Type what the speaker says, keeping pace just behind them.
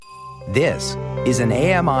This is an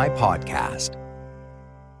AMI podcast.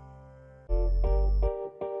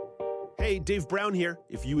 Hey, Dave Brown here.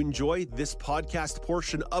 If you enjoy this podcast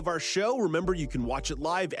portion of our show, remember you can watch it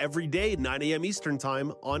live every day at 9 a.m. Eastern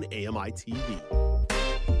Time on AMI TV.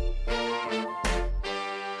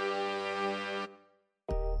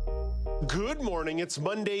 Good morning. It's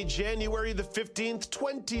Monday, January the 15th,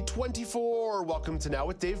 2024. Welcome to Now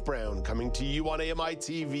with Dave Brown, coming to you on AMI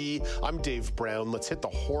TV. I'm Dave Brown. Let's hit the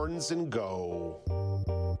horns and go.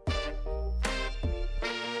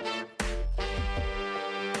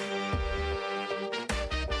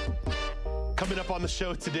 Coming up on the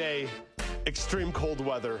show today, extreme cold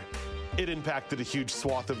weather. It impacted a huge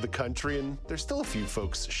swath of the country, and there's still a few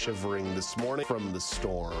folks shivering this morning from the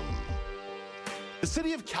storm. The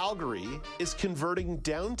city of Calgary is converting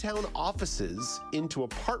downtown offices into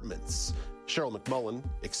apartments. Sheryl McMullen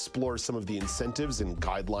explores some of the incentives and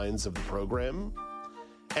guidelines of the program.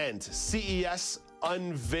 And CES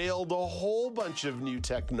unveiled a whole bunch of new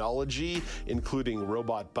technology, including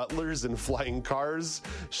robot butlers and flying cars.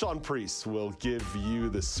 Shaun Preece will give you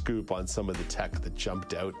the scoop on some of the tech that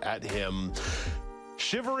jumped out at him.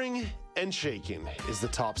 Shivering and shaking is the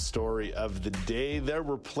top story of the day. There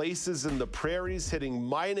were places in the prairies hitting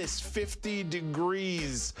minus 50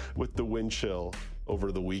 degrees with the wind chill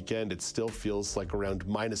over the weekend. It still feels like around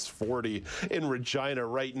minus 40 in Regina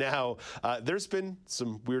right now. There's been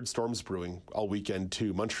some weird storms brewing all weekend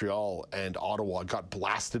too. Montreal and Ottawa got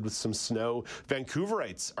blasted with some snow.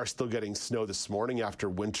 Vancouverites are still getting snow this morning after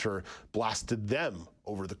winter blasted them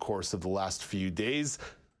over the course of the last few days.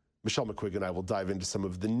 Michelle McQuigge and I will dive into some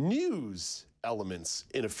of the news elements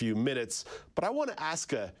in a few minutes, but I want to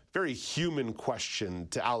ask a very human question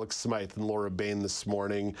to Alex Smythe and Laura Bain this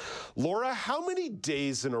morning. Laura, how many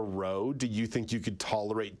days in a row do you think you could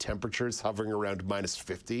tolerate temperatures hovering around minus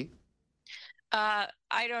 50? I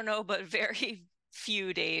don't know, but very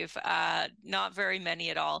few, Dave. Not very many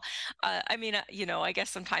at all. I guess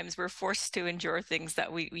sometimes we're forced to endure things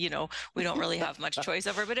that we don't really have much choice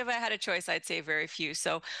over. But if I had a choice, I'd say very few.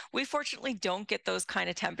 So we fortunately don't get those kind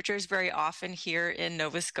of temperatures very often here in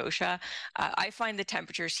Nova Scotia. I find the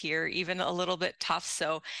temperatures here even a little bit tough.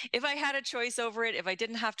 So if I had a choice over it, if I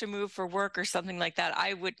didn't have to move for work or something like that,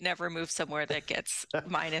 I would never move somewhere that gets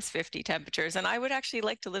minus 50 temperatures. And I would actually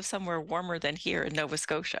like to live somewhere warmer than here in Nova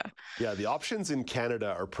Scotia. Yeah, the options in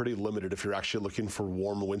Canada are pretty limited if you're actually looking for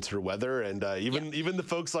warm winter weather, and even the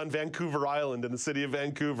folks on Vancouver Island in the city of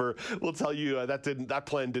Vancouver will tell you that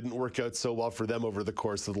plan didn't work out so well for them over the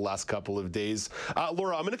course of the last couple of days.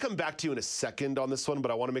 Laura, I'm going to come back to you in a second on this one, but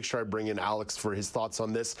I want to make sure I bring in Alex for his thoughts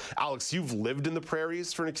on this. Alex, you've lived in the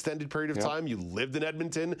prairies for an extended period of time. You lived in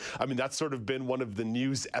Edmonton. I mean, that's sort of been one of the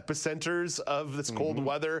news epicenters of this cold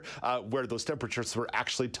weather, where those temperatures were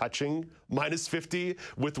actually touching minus 50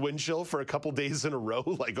 with wind chill for a couple days in a row.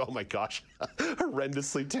 Like, oh my gosh,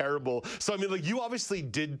 horrendously terrible. So, I mean, like, you obviously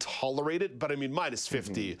did tolerate it, but I mean, minus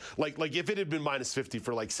 50, like if it had been minus 50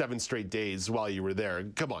 for like 7 straight days while you were there,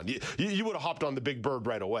 come on, you would have hopped on the big bird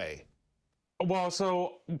right away. Well,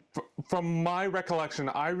 so from my recollection,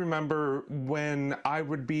 I remember when I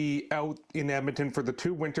would be out in Edmonton for the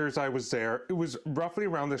 2 winters I was there, it was roughly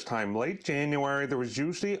around this time, late January. There was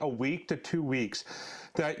usually a week to 2 weeks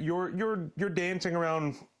that you're dancing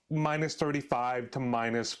around minus 35 to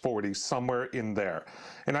minus 40, somewhere in there.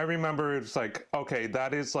 And I remember it was like, okay,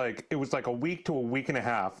 that is like, it was like a week to a week and a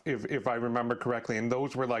half, if I remember correctly. And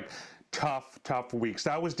those were like tough weeks.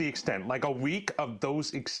 That was the extent, like a week of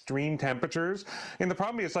those extreme temperatures. And the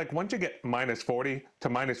problem is, like, once you get minus 40 to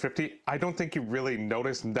minus 50, I don't think you really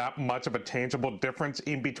notice that much of a tangible difference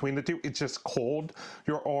in between the two. It's just cold.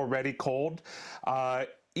 You're already cold.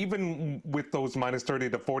 Even with those minus 30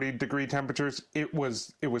 to 40 degree temperatures, it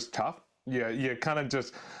was tough. Yeah, you kind of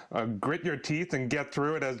just grit your teeth and get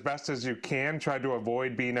through it as best as you can. Try to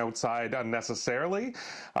avoid being outside unnecessarily.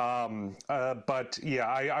 But yeah,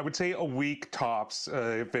 I would say a week tops.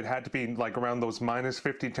 If it had to be like around those minus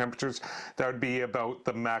 50 temperatures, that would be about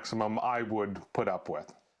the maximum I would put up with.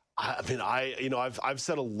 I mean, I've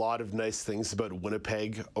said a lot of nice things about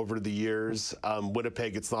Winnipeg over the years.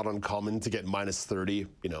 Winnipeg, it's not uncommon to get minus 30,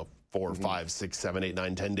 4, 5, 6, 7, 8,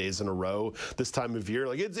 9, 10 days in a row this time of year.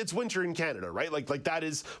 Like, it's winter in Canada, right? Like that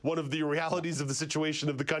is one of the realities of the situation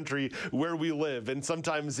of the country where we live. And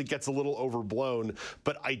sometimes it gets a little overblown.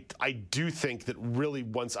 But I do think that really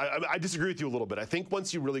once, I disagree with you a little bit. I think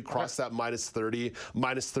once you really cross that minus 30,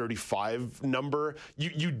 minus 35 number,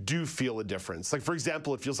 you do feel a difference. Like, for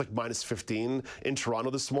example, it feels like minus 15 in Toronto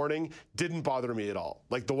this morning. Didn't bother me at all.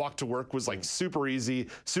 Like, the walk to work was like super easy,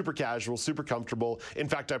 super casual, super comfortable. In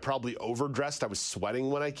fact, I probably probably overdressed. I was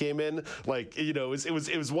sweating when I came in. Like, you know, it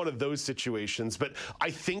was one of those situations. But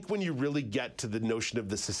I think when you really get to the notion of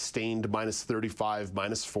the sustained minus 35,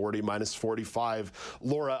 minus 40, minus 45,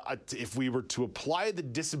 Laura, if we were to apply the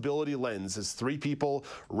disability lens as three people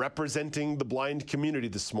representing the blind community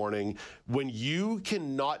this morning, when you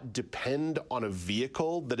cannot depend on a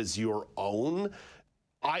vehicle that is your own,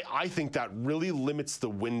 I think that really limits the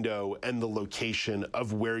window and the location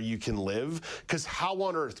of where you can live, because how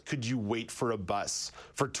on earth could you wait for a bus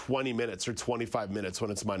for 20 minutes or 25 minutes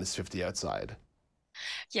when it's minus 50 outside?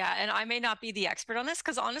 Yeah, and I may not be the expert on this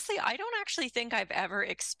because honestly, I don't actually think I've ever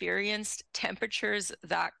experienced temperatures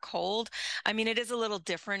that cold. I mean, it is a little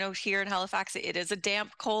different out here in Halifax. It is a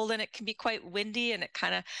damp cold and it can be quite windy and it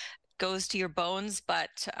kind of goes to your bones.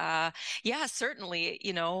 But yeah, certainly,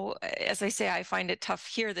 you know, as I say, I find it tough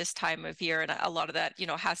here this time of year. And a lot of that, you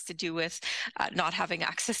know, has to do with not having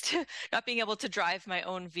access to, not being able to drive my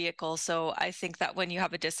own vehicle. So I think that when you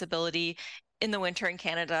have a disability in the winter in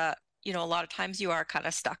Canada, you know, a lot of times you are kind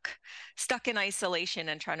of stuck in isolation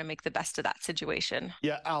and trying to make the best of that situation.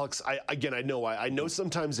 Yeah, Alex, I know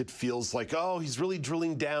sometimes it feels like, oh, he's really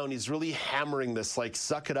drilling down. He's really hammering this, like,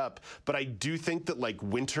 suck it up. But I do think that, like,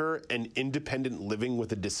 winter and independent living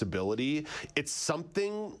with a disability, it's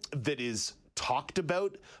something that is talked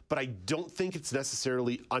about, but I don't think it's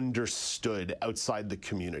necessarily understood outside the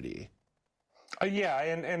community. Yeah,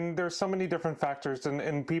 and there's so many different factors,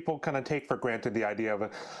 and people kind of take for granted the idea of,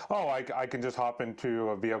 oh, I can just hop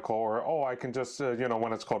into a vehicle, or, oh, I can just, you know,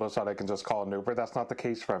 when it's cold outside, I can just call an Uber. That's not the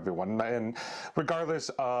case for everyone. And regardless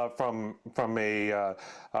from a,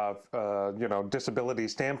 you know, disability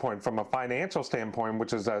standpoint, from a financial standpoint,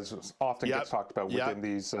 which is as often gets talked about within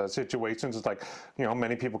these situations, it's like, you know,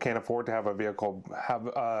 many people can't afford to have a vehicle, have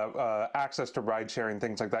access to ride sharing,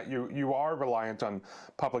 things like that. You are reliant on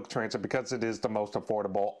public transit because it is the most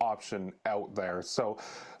affordable option out there. So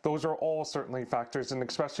those are all certainly factors, and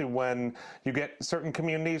especially when you get certain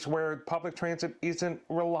communities where public transit isn't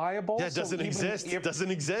reliable. Yeah, it doesn't exist. It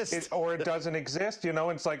doesn't exist. Or it doesn't exist, you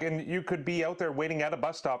know, it's like, and you could be out there waiting at a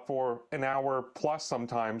bus stop for an hour plus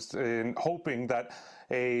sometimes, and hoping that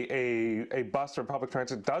a bus or public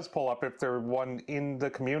transit does pull up if there's one in the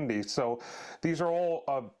community. So these are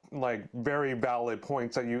all like very valid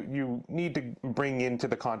points that you need to bring into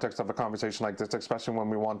the context of a conversation like this, especially when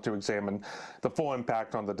we want to examine the full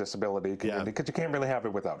impact on the disability community, because you can't really have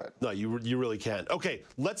it without it. No, you really can't. Okay,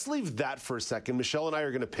 let's leave that for a second. Michelle and I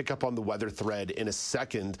are going to pick up on the weather thread in a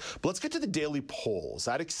second, but let's get to the daily polls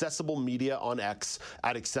at Accessible Media on X,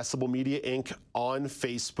 at Accessible Media Inc. on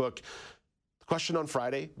Facebook. Question on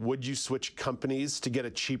Friday, would you switch companies to get a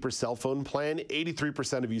cheaper cell phone plan?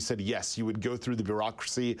 83% of you said yes, you would go through the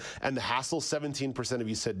bureaucracy and the hassle. 17% of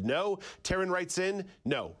you said no. Taryn writes in,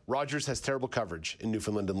 no, Rogers has terrible coverage in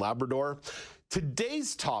Newfoundland and Labrador.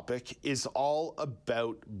 Today's topic is all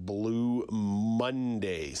about Blue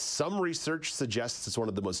Monday. Some research suggests it's one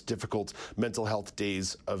of the most difficult mental health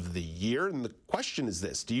days of the year. And the question is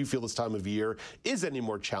this: do you feel this time of year is any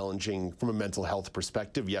more challenging from a mental health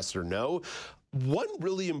perspective? Yes or no? One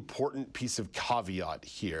really important piece of caveat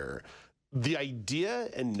here. The idea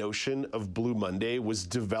and notion of Blue Monday was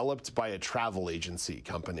developed by a travel agency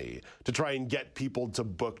company to try and get people to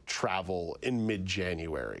book travel in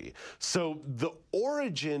mid-January. So the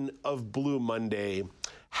origin of Blue Monday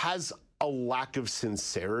has a lack of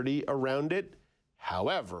sincerity around it.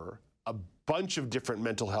 However, a bunch of different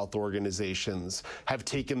mental health organizations have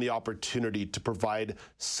taken the opportunity to provide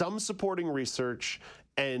some supporting research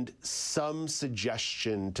and some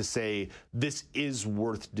suggestion to say this is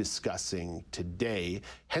worth discussing today,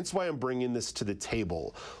 hence why I'm bringing this to the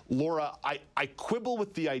table. Laura, I quibble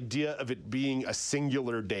with the idea of it being a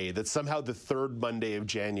singular day, that somehow the third Monday of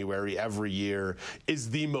January every year is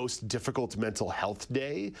the most difficult mental health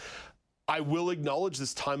day. I will acknowledge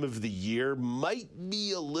this time of the year might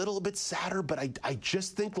be a little bit sadder, but I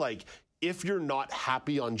just think, like, if you're not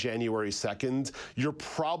happy on January 2nd, you're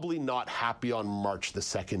probably not happy on March the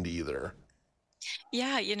 2nd either.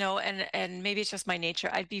 Yeah, you know, and maybe it's just my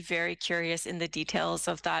nature. I'd be very curious in the details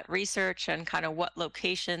of that research and kind of what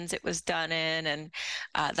locations it was done in and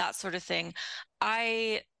that sort of thing.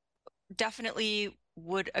 I definitely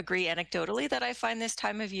would agree anecdotally that I find this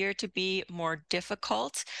time of year to be more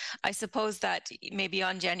difficult. I suppose that maybe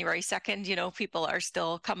on January 2nd, you know, people are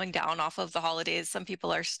still coming down off of the holidays. Some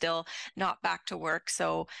people are still not back to work.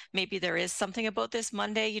 So maybe there is something about this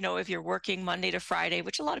Monday, you know, if you're working Monday to Friday,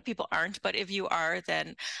 which a lot of people aren't, but if you are,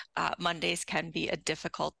 then Mondays can be a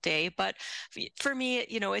difficult day. But for me,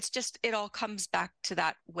 you know, it's just, it all comes back to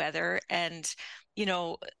that weather. And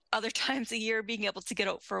other times a year, being able to get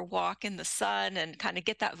out for a walk in the sun and kind of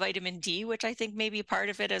get that vitamin D, which I think may be part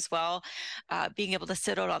of it as well. Being able to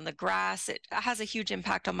sit out on the grass, it has a huge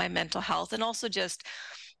impact on my mental health, and also just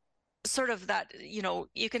sort of that,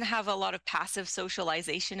 you can have a lot of passive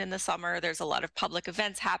socialization in the summer. There's a lot of public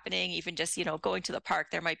events happening, even just, going to the park.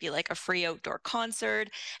 There might be like a free outdoor concert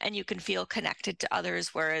and you can feel connected to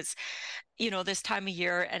others. Whereas, this time of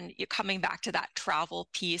year and you're coming back to that travel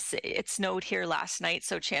piece, it snowed here last night.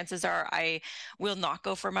 So chances are I will not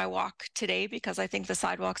go for my walk today because I think the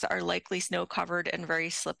sidewalks are likely snow covered and very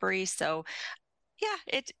slippery. So yeah,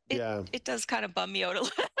 it does kind of bum me out a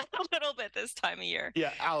little bit this time of year.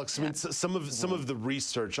 Yeah, Alex, I mean, some of the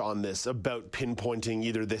research on this about pinpointing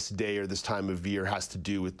either this day or this time of year has to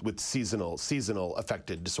do with seasonal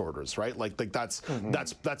affected disorders, right? Like that's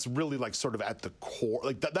really like sort of at the core,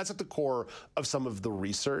 like that's at the core of some of the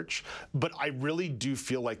research. But I really do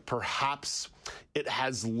feel like perhaps it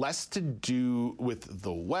has less to do with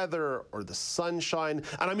the weather or the sunshine,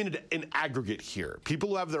 and I mean in aggregate here. People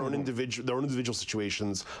who have their own individual situations.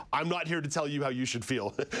 I'm not here to tell you how you should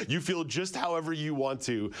feel. You feel just however you want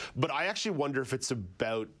to. But I actually wonder if it's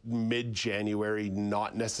about mid-January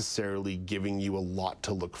not necessarily giving you a lot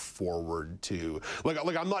to look forward to.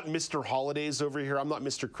 Like I'm not Mr. Holidays over here. I'm not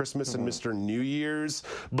Mr. Christmas and Mr. New Year's,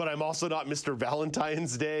 but I'm also not Mr.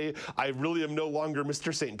 Valentine's Day. I really am no longer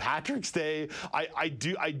Mr. St. Patrick's Day. I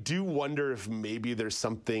do wonder if maybe there's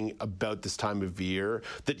something about this time of year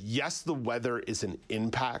that, yes, the weather is an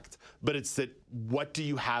impact, but it's that what do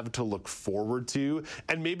you have to look forward to?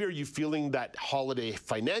 And maybe are you feeling that holiday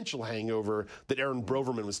financial hangover that Aaron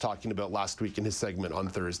Broverman was talking about last week in his segment on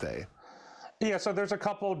Thursday? Yeah, so there's a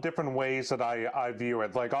couple different ways that I view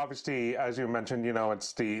it. Like, obviously, as you mentioned,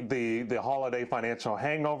 it's the holiday financial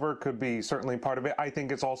hangover could be certainly part of it. I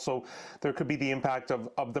think it's also, there could be the impact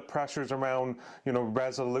of the pressures around,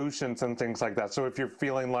 resolutions and things like that. So if you're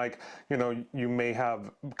feeling like, you may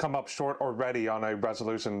have come up short already on a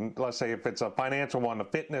resolution, let's say if it's a financial one, a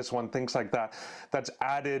fitness one, things like that, that's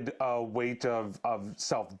added weight of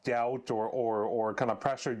self-doubt or kind of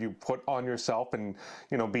pressure you put on yourself and,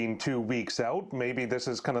 being 2 weeks out. Maybe this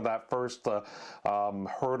is kind of that first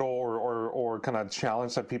hurdle or kind of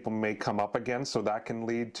challenge that people may come up against, so that can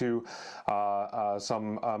lead to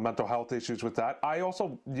some mental health issues with that. I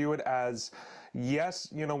also view it as, yes,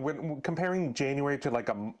 when comparing January to like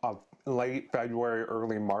a late February,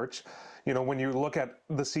 early March, when you look at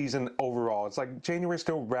the season overall, it's like January is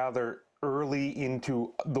still rather early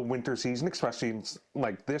into the winter season, especially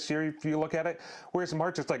like this year if you look at it, whereas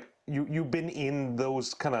March it's like you've been in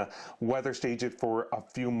those kind of weather stages for a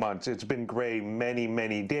few months. It's been gray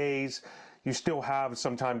many days. You still have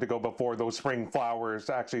some time to go before those spring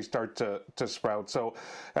flowers actually start to sprout. So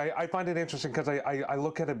I find it interesting because I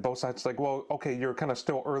look at it both sides, like, well, okay, you're kind of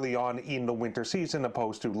still early on in the winter season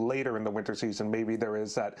opposed to later in the winter season. Maybe there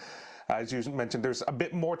is that, as you mentioned, there's a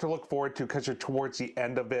bit more to look forward to because you're towards the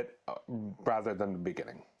end of it rather than the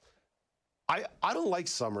beginning. I don't like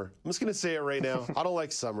summer. I'm just going to say it right now. I don't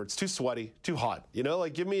like summer. It's too sweaty, too hot.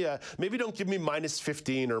 Like give me maybe don't give me minus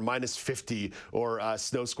 15 or minus 50 or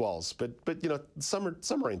snow squalls. But summer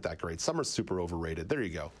ain't that great. Summer's super overrated. There you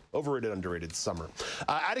go. Overrated, underrated summer.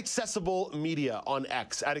 At Accessible Media on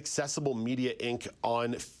X, at Accessible Media Inc.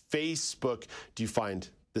 on Facebook, do you find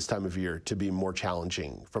this time of year to be more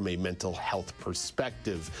challenging from a mental health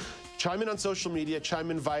perspective? Chime in on social media, chime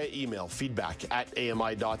in via email,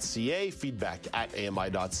 feedback@ami.ca,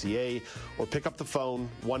 feedback@ami.ca, or pick up the phone,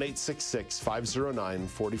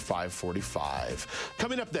 1-866-509-4545.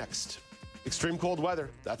 Coming up next, extreme cold weather.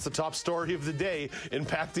 That's the top story of the day,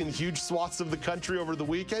 impacting huge swaths of the country over the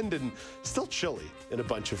weekend and still chilly in a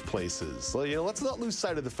bunch of places. Let's not lose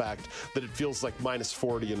sight of the fact that it feels like minus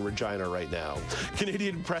 40 in Regina right now.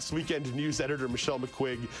 Canadian Press Weekend News editor Michelle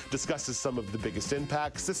McQuigge discusses some of the biggest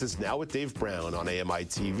impacts. This is Now with Dave Brown on AMI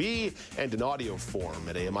TV and in audio form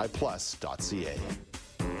at AMIplus.ca.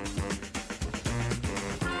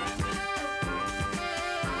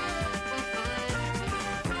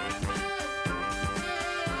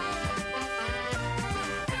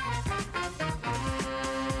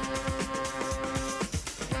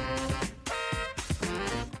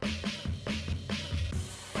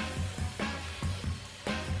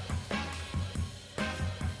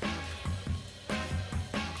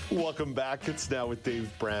 Welcome back. It's Now with Dave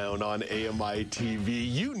Brown on AMI TV.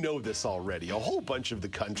 You know this already. A whole bunch of the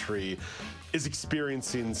country is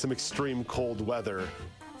experiencing some extreme cold weather.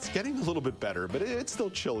 It's getting a little bit better, but it's still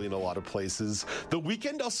chilly in a lot of places. The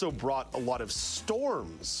weekend also brought a lot of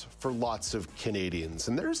storms for lots of Canadians,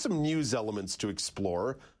 and there are some news elements to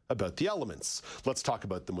explore about the elements. Let's talk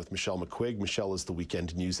about them with Michelle McQuigge. Michelle is the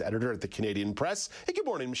weekend news editor at the Canadian Press. Hey, good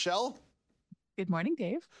morning, Michelle. Good morning,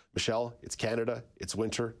 Dave. Michelle, it's Canada, it's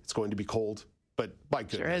winter, it's going to be cold. But my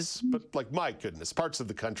goodness, my goodness, parts of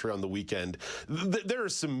the country on the weekend, there are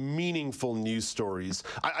some meaningful news stories.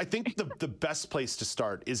 I think the best place to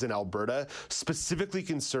start is in Alberta, specifically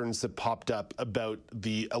concerns that popped up about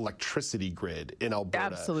the electricity grid in Alberta.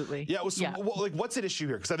 Absolutely. Yeah. What's at issue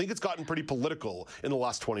here? Because I think it's gotten pretty political in the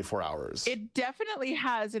last 24 hours. It definitely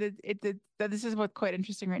has. This is what's quite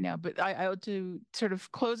interesting right now. But I ought to sort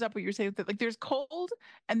of close up what you're saying. That there's cold,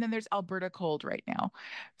 and then there's Alberta cold right now.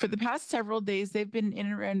 For the past several days, they've been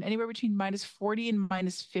in around anywhere between -40 and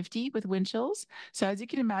 -50 with wind chills. So as you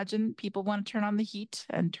can imagine, people want to turn on the heat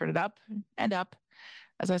and turn it up and up,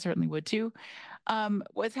 as I certainly would too.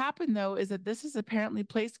 What's happened, though, is that this has apparently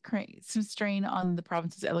placed some strain on the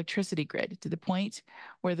province's electricity grid to the point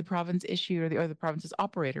where the province issued, or the province's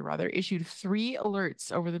operator rather, issued 3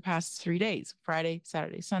 alerts over the past 3 days: Friday,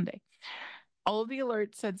 Saturday, Sunday. All of the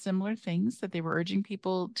alerts said similar things, that they were urging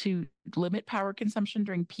people to limit power consumption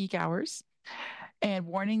during peak hours, and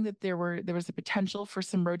warning that there was a potential for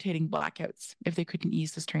some rotating blackouts if they couldn't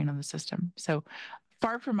ease the strain on the system. So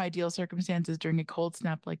far from ideal circumstances during a cold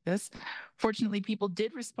snap like this. Fortunately, people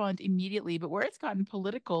did respond immediately, but where it's gotten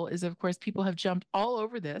political is, of course, people have jumped all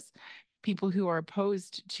over this. People who are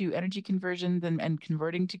opposed to energy conversions and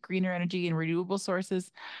converting to greener energy and renewable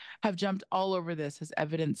sources have jumped all over this as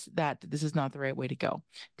evidence that this is not the right way to go.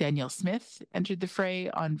 Danielle Smith entered the fray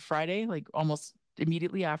on Friday, like almost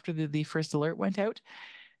immediately after the first alert went out,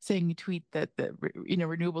 saying a tweet that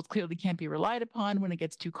renewables clearly can't be relied upon when it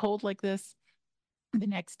gets too cold like this. The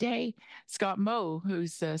next day, Scott Moe,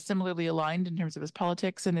 who's similarly aligned in terms of his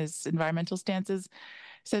politics and his environmental stances,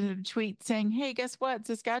 sent a tweet saying, hey, guess what?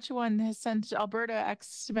 Saskatchewan has sent Alberta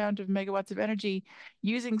X amount of megawatts of energy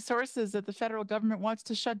using sources that the federal government wants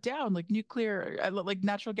to shut down, like nuclear, like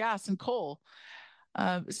natural gas and coal.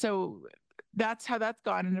 So that's how that's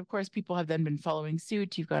gone. And of course, people have then been following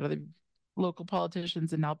suit. You've got other local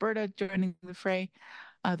politicians in Alberta joining the fray,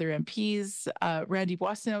 other MPs. Randy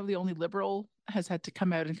Boissonnault, the only Liberal, has had to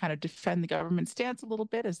come out and kind of defend the government stance a little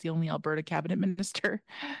bit as the only Alberta cabinet minister.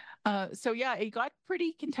 So yeah, it got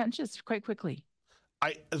pretty contentious quite quickly.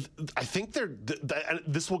 I think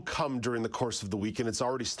this will come during the course of the week, and it's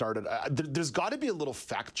already started. There's got to be a little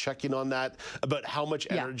fact checking on that about how much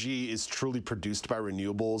energy is truly produced by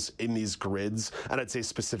renewables in these grids, and I'd say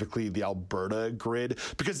specifically the Alberta grid,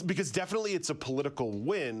 because definitely it's a political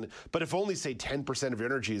win. But if only say 10% of your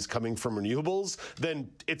energy is coming from renewables, then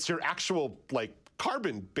it's your actual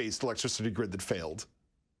carbon-based electricity grid that failed.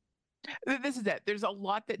 This is it. There's a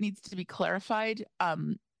lot that needs to be clarified.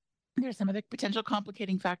 There's some other potential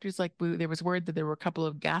complicating factors, like there was word that there were a couple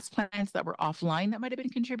of gas plants that were offline that might have been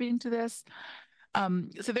contributing to this.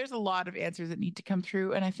 So there's a lot of answers that need to come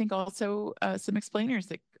through. And I think also some explainers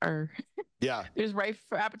that are, there's rife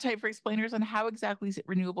for appetite for explainers on how exactly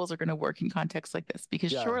renewables are going to work in contexts like this.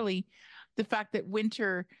 Because surely the fact that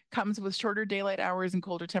winter comes with shorter daylight hours and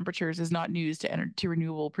colder temperatures is not news to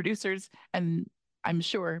renewable producers. And I'm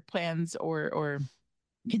sure plans or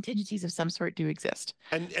contingencies of some sort do exist.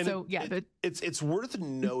 And so it's worth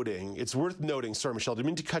noting. Sorry, Michelle, didn't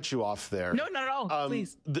mean to cut you off there. No, not at all.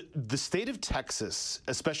 Please. The state of Texas,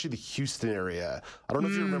 especially the Houston area, I don't know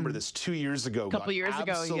if you remember this, 2 years ago,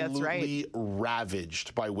 absolutely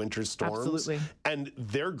ravaged by winter storms. Absolutely. And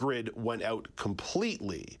their grid went out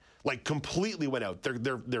completely. Completely went out.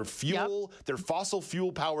 Their fuel, their fossil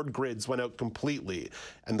fuel powered grids went out completely.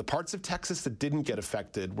 And the parts of Texas that didn't get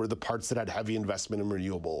affected were the parts that had heavy investment in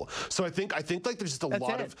renewable. So I think there's just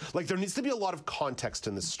there needs to be a lot of context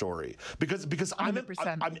in this story because I'm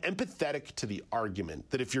empathetic to the argument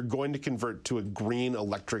that if you're going to convert to a green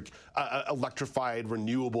electrified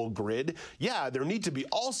renewable grid, there need to be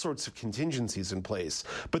all sorts of contingencies in place.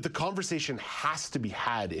 But the conversation has to be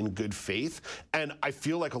had in good faith. And I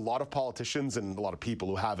feel like a lot of politicians and a lot of people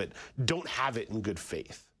who have it don't have it in good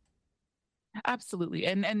faith. Absolutely.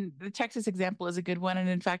 And the Texas example is a good one. And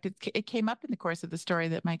in fact, it came up in the course of the story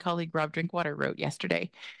that my colleague Rob Drinkwater wrote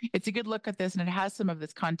yesterday. It's a good look at this, and it has some of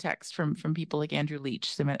this context from people like Andrew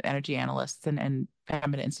Leach, some energy analysts and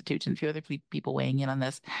Famine Institute and a few other people weighing in on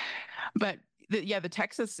this. But the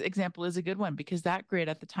Texas example is a good one because that grid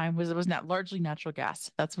at the time was not largely natural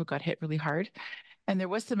gas. That's what got hit really hard. And there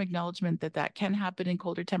was some acknowledgement that that can happen in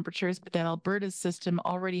colder temperatures, but that Alberta's system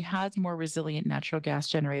already has more resilient natural gas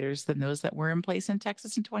generators than those that were in place in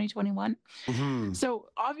Texas in 2021. Mm-hmm. So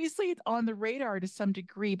obviously it's on the radar to some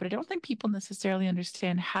degree, but I don't think people necessarily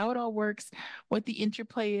understand how it all works, what the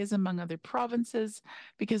interplay is among other provinces,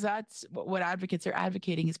 because that's what advocates are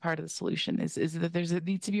advocating as part of the solution is that there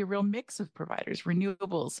needs to be a real mix of providers,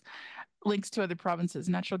 renewables, links to other provinces.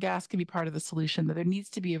 Natural gas can be part of the solution, that there needs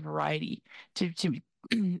to be a variety to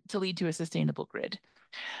lead to a sustainable grid.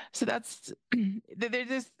 So that's there's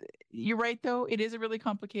this. You're right, though. It is a really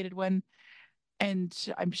complicated one, and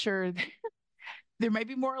I'm sure there might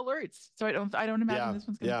be more alerts. So I don't imagine this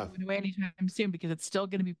one's going to go away anytime soon, because it's still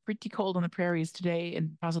going to be pretty cold on the prairies today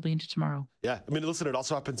and possibly into tomorrow. Yeah, I mean, listen, it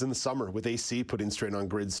also happens in the summer with AC putting strain on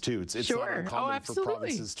grids too. It's sure. not uncommon for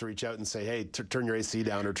provinces to reach out and say, hey, turn your AC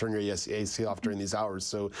down or turn your AC off during these hours.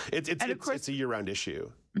 So it's a year-round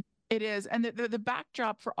issue. It is. And the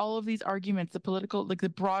backdrop for all of these arguments,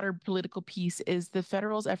 the broader political piece, is the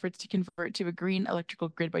federal's efforts to convert to a green electrical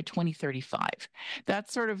grid by 2035.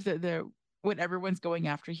 That's sort of the what everyone's going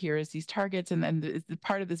after here, is these targets, and then the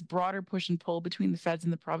part of this broader push and pull between the feds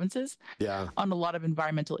and the provinces on a lot of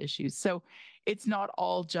environmental issues. So it's not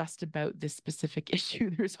all just about this specific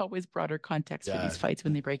issue. There's always broader context for these fights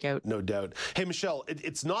when they break out. No doubt. Hey, Michelle,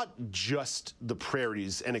 it's not just the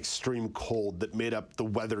prairies and extreme cold that made up the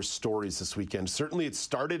weather stories this weekend. Certainly it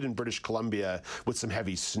started in British Columbia with some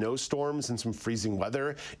heavy snowstorms and some freezing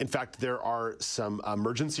weather. In fact, there are some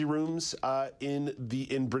emergency rooms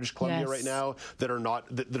in British Columbia right now that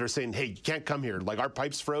are saying, hey, you can't come here. Like, our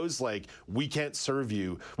pipes froze. Like, we can't serve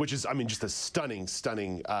you, which is, I mean, just a stunning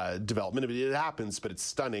development. I mean, it happens, but it's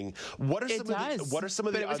stunning. What are some of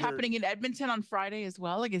the But it was happening in Edmonton on Friday as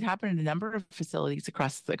well. Like, it happened in a number of facilities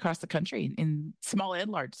across the country, in small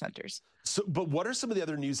and large centers. So, but what are some of the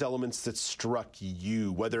other news elements that struck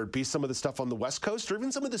you, whether it be some of the stuff on the West Coast or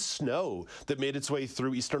even some of the snow that made its way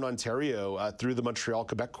through Eastern Ontario, through the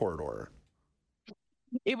Montreal-Quebec corridor?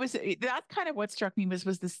 That's kind of what struck me was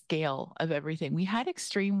the scale of everything. We had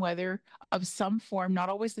extreme weather of some form, not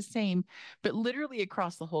always the same, but literally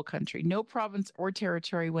across the whole country. No province or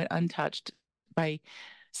territory went untouched by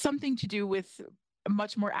something to do with a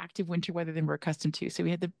much more active winter weather than we're accustomed to. So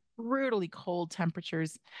we had the brutally cold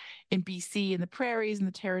temperatures in BC and the prairies and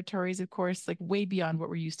the territories, of course, like way beyond what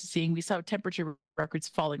we're used to seeing. We saw temperature records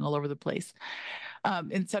falling all over the place.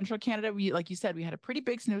 In central Canada, like you said, we had a pretty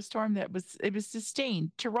big snowstorm that was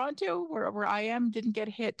sustained. Toronto, where I am, didn't get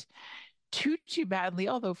hit too badly,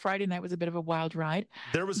 although Friday night was a bit of a wild ride.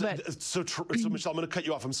 There was so Michelle, I'm going to cut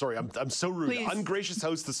you off. I'm sorry. I'm so rude. Please. Ungracious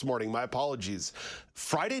host this morning. My apologies.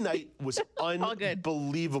 Friday night was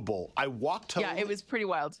unbelievable. I walked home. Yeah, it was pretty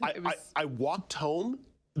wild. I walked home.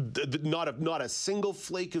 Not a single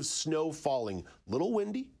flake of snow falling. Little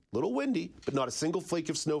windy, but not a single flake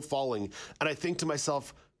of snow falling. And I think to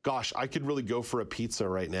myself, gosh, I could really go for a pizza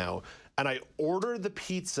right now. And I order the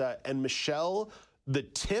pizza, and Michelle, the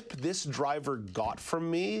tip this driver got from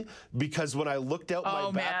me, because when I looked out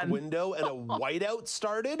my back window and a whiteout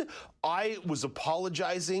started, I was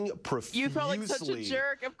apologizing profusely. You felt like such a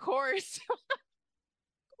jerk, of course.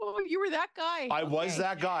 Oh, you were that guy. I was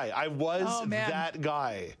that guy. That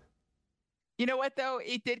guy. You know what, though?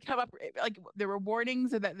 It did come up, like, there were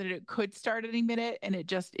warnings that it could start any minute, and it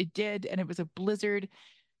did, and it was a blizzard.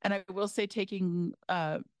 And I will say, taking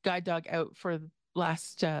Guide Dog out for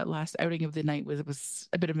last outing of the night was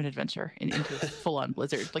a bit of an adventure into a full-on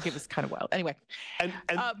blizzard. Like, it was kind of wild. Anyway.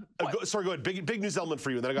 Sorry, go ahead. Big news element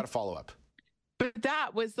for you, and then I got to follow up. But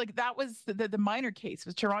that was the minor case.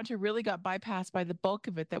 Was Toronto really got bypassed by the bulk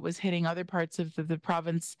of it that was hitting other parts of the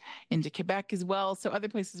province into Quebec as well. So other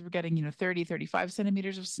places were getting 30, 35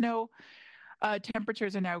 centimeters of snow.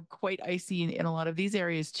 Temperatures are now quite icy in a lot of these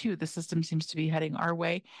areas too. The system seems to be heading our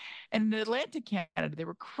way. And in Atlantic Canada, there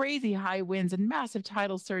were crazy high winds and massive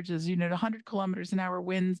tidal surges, 100 kilometers an hour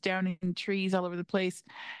winds down in trees all over the place.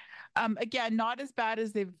 Again, not as bad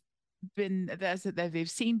as they've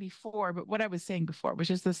seen before, but what I was saying before was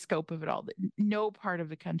just the scope of it all. No part of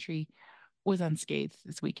the country was unscathed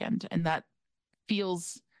this weekend, and that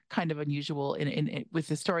feels kind of unusual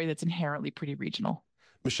with a story that's inherently pretty regional.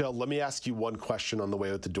 Michelle, let me ask you one question on the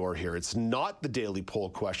way out the door here. It's not the daily poll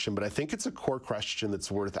question, but I think it's a core question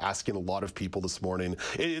that's worth asking a lot of people this morning.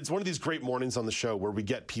 It's one of these great mornings on the show where we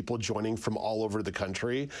get people joining from all over the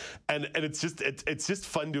country, and it's just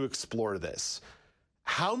fun to explore this.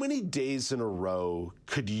 How many days in a row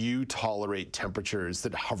could you tolerate temperatures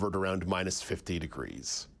that hovered around minus 50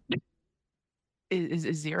 degrees? Is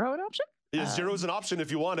zero an option? Yeah, zero is an option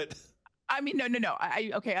if you want it. I mean, no.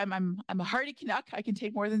 Okay. I'm a hardy Canuck. I can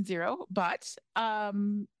take more than 0, but a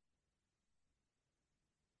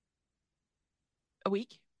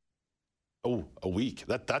week. Oh, a week.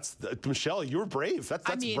 That's Michelle. You're brave.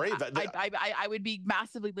 That's brave. I would be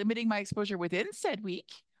massively limiting my exposure within said week,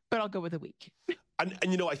 but I'll go with a week. And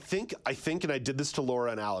I think, and I did this to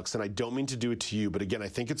Laura and Alex, and I don't mean to do it to you, but again, I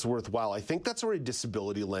think it's worthwhile. I think that's where a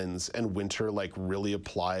disability lens and winter really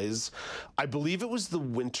applies. I believe it was the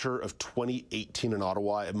winter of 2018 in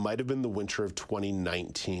Ottawa. It might have been the winter of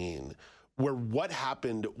 2019. Where what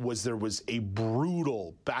happened was there was a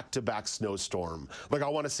brutal back-to-back snowstorm. I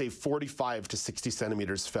want to say 45 to 60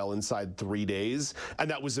 centimeters fell inside 3 days. And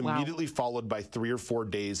that was immediately followed by 3 or 4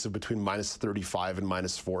 days of between minus 35 and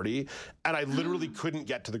minus 40. And I literally couldn't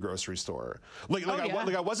get to the grocery store.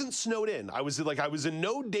 I wasn't snowed in. I was in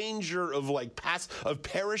no danger of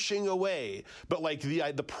perishing away. But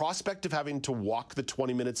the prospect of having to walk the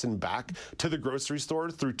 20 minutes and back to the grocery store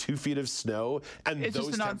through 2 feet of snow and it's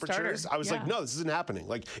those temperatures, I was no, this isn't happening.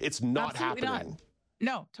 It's not Absolutely happening.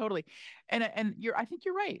 Not. No, totally. And I think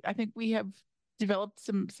you're right. I think we have developed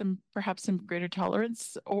perhaps some greater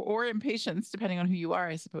tolerance or impatience, depending on who you are,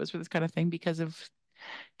 I suppose, for this kind of thing because of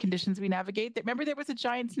conditions we navigate. Remember there was a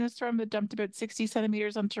giant snowstorm that dumped about 60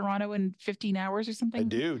 centimeters on Toronto in 15 hours or something? I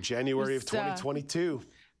do. January of 2022.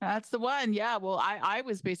 That's the one. Yeah. Well, I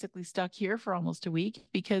was basically stuck here for almost a week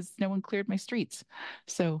because no one cleared my streets.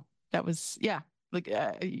 So that was,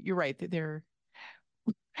 you're right. Their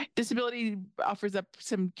disability offers up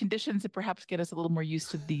some conditions that perhaps get us a little more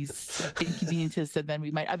used to these inconveniences than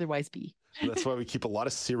we might otherwise be. That's why we keep a lot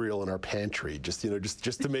of cereal in our pantry, just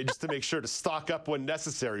to make sure to stock up when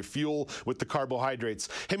necessary, fuel with the carbohydrates.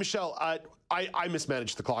 Hey, Michelle, I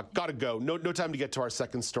mismanaged the clock. Got to go. No time to get to our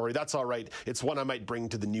second story. That's all right. It's one I might bring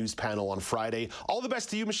to the news panel on Friday. All the best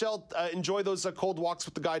to you, Michelle. Enjoy those cold walks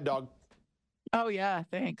with the guide dog. Oh, yeah.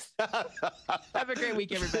 Thanks. Have a great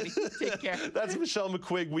week, everybody. Take care. That's Michelle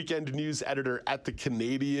McQuigge, weekend news editor at the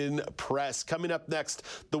Canadian Press. Coming up next,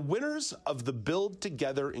 the winners of the Build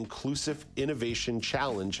Together Inclusive Innovation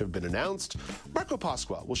Challenge have been announced. Marco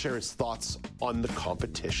Pasqua will share his thoughts on the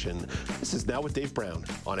competition. This is Now with Dave Brown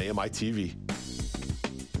on AMI TV.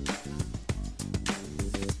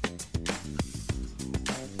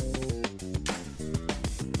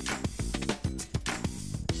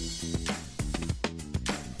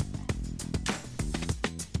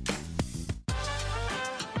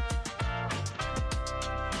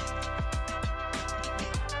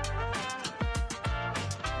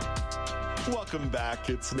 Welcome back.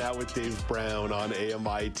 It's Now with Dave Brown on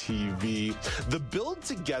AMI TV. The Build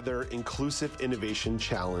Together Inclusive Innovation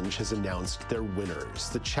Challenge has announced their winners.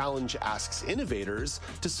 The challenge asks innovators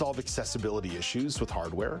to solve accessibility issues with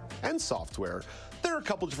hardware and software. There are a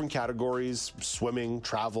couple different categories: swimming,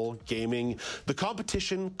 travel, gaming. The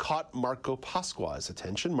competition caught Marco Pasqua's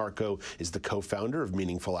attention. Marco is the co-founder of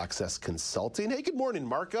Meaningful Access Consulting. Hey, good morning,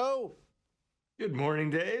 Marco. Good morning,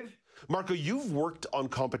 Dave. Marco, you've worked on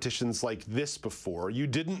competitions like this before. You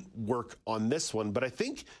didn't work on this one, but I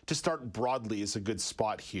think to start broadly is a good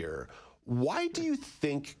spot here. Why do you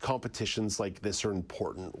think competitions like this are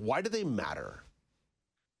important? Why do they matter?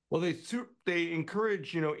 Well, they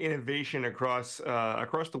encourage, innovation across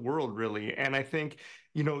the world, really. And I think,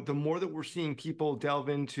 the more that we're seeing people delve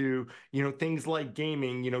into, things like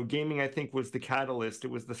gaming, gaming, I think, was the catalyst.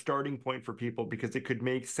 It was the starting point for people because it could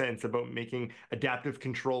make sense about making adaptive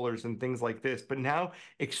controllers and things like this. But now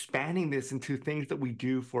expanding this into things that we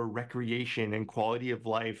do for recreation and quality of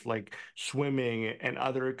life, like swimming and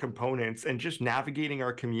other components, and just navigating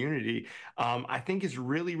our community, I think is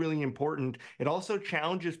really, really important. It also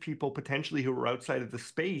challenges people potentially who are outside of the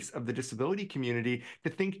space of the disability community to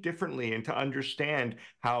think differently and to understand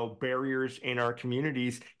how barriers in our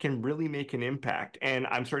communities can really make an impact. And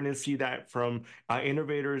I'm starting to see that from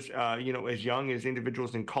innovators, as young as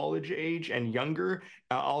individuals in college age and younger,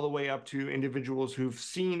 all the way up to individuals who've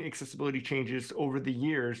seen accessibility changes over the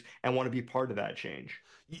years and want to be part of that change.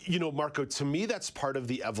 Marco, to me, that's part of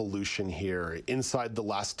the evolution here inside the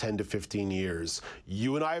last 10 to 15 years.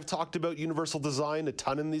 You and I have talked about universal design a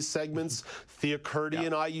ton in these segments. Thea Curdy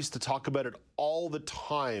and I used to talk about it all the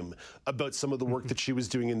time, about some of the work that she was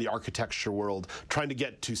doing in the architecture world, trying to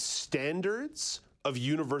get to standards of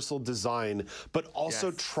universal design, but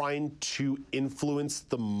also trying to influence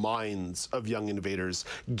the minds of young innovators,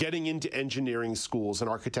 getting into engineering schools and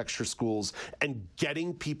architecture schools, and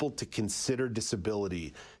getting people to consider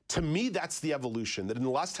disability. To me, that's the evolution, that in the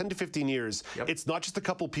last 10 to 15 years, it's not just a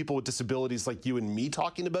couple people with disabilities like you and me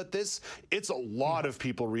talking about this, it's a lot of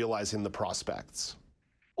people realizing the prospects.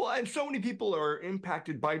 Well, and so many people are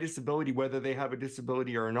impacted by disability, whether they have a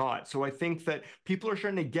disability or not. So I think that people are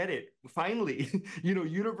starting to get it. Finally,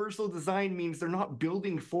 universal design means they're not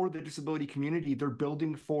building for the disability community, they're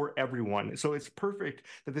building for everyone. So it's perfect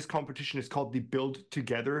that this competition is called the Build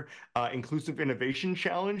Together Inclusive Innovation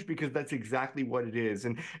Challenge, because that's exactly what it is.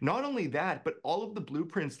 And not only that, but all of the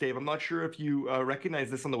blueprints, Dave, I'm not sure if you recognize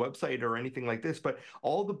this on the website or anything like this, but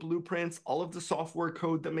all the blueprints, all of the software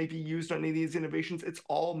code that may be used on any of these innovations, it's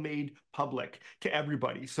all made public to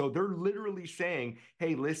everybody. So they're literally saying,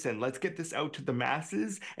 hey, listen, let's get this out to the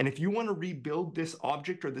masses. And if you want to rebuild this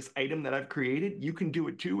object or this item that I've created, you can do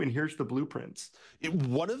it too. And here's the blueprints.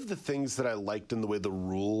 One of the things that I liked in the way the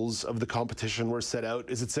rules of the competition were set out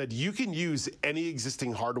is it said you can use any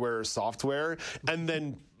existing hardware or software and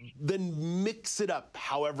then mix it up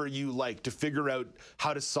however you like to figure out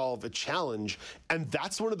how to solve a challenge. And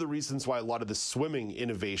that's one of the reasons why a lot of the swimming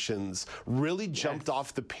innovations really jumped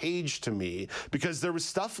off the page to me, because there was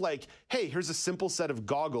stuff like, hey, here's a simple set of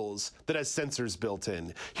goggles that has sensors built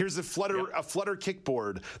in. Here's a flutter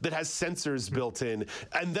kickboard that has sensors built in.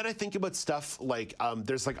 And then I think about stuff like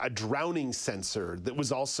there's like a drowning sensor that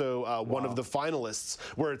was also one of the finalists,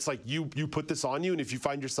 where it's like you put this on you, and if you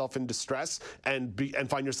find yourself in distress and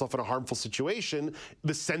find yourself in a harmful situation,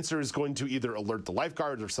 the sensor is going to either alert the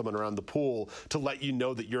lifeguards or someone around the pool to let you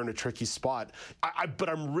know that you're in a tricky spot. But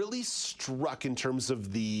I'm really struck in terms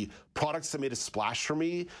of the products that made a splash for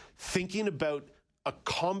me, thinking about a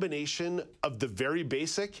combination of the very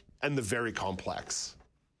basic and the very complex.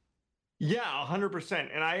 Yeah, 100%.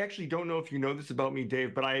 And I actually don't know if you know this about me,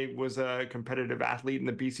 Dave, but I was a competitive athlete in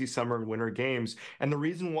the BC Summer and Winter Games. And the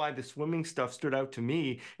reason why the swimming stuff stood out to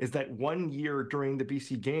me is that one year during the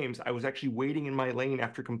BC Games, I was actually waiting in my lane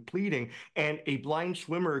after completing, and a blind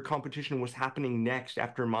swimmer competition was happening next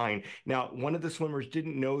after mine. Now, one of the swimmers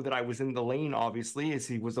didn't know that I was in the lane, obviously, as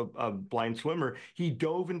he was a blind swimmer. He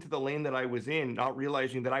dove into the lane that I was in, not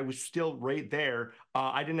realizing that I was still right there.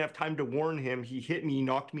 I didn't have time to warn him. He hit me,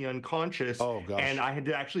 knocked me unconscious. Oh, gosh. And I had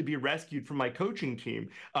to actually be rescued from my coaching team,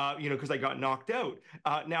 because I got knocked out.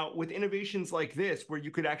 Now, with innovations like this, where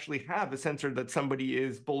you could actually have a sensor that somebody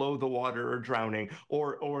is below the water or drowning,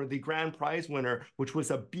 or the grand prize winner, which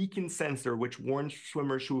was a beacon sensor, which warns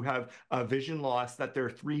swimmers who have vision loss that they're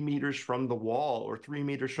 3 meters from the wall or 3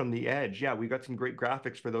 meters from the edge. Yeah, we got some great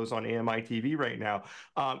graphics for those on AMI TV right now.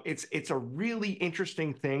 It's a really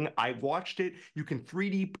interesting thing. I watched it. You can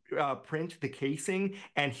 3D print the casing,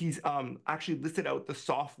 and he's actually listed out the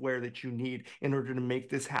software that you need in order to make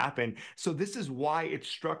this happen. So this is why it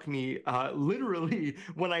struck me literally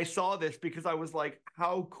when I saw this, because I was like,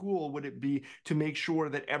 how cool would it be to make sure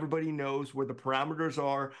that everybody knows where the parameters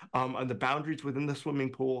are and the boundaries within the swimming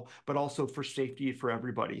pool, but also for safety for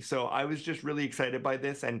everybody. So I was just really excited by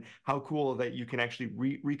this, and how cool that you can actually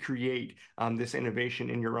recreate this innovation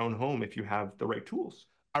in your own home if you have the right tools.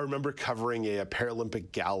 I remember covering a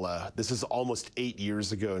Paralympic gala. This is almost 8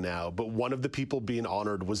 years ago now, but one of the people being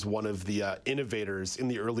honored was one of the innovators in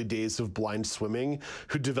the early days of blind swimming,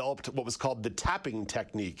 who developed what was called the tapping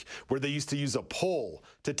technique, where they used to use a pole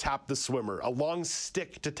to tap the swimmer, a long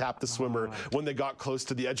stick to tap the swimmer when they got close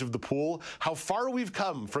to the edge of the pool. How far we've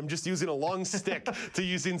come from just using a long stick to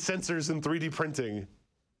using sensors and 3D printing.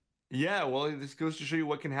 Yeah, well, this goes to show you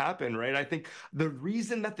what can happen, right? I think the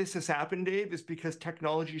reason that this has happened, Dave, is because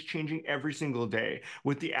technology is changing every single day.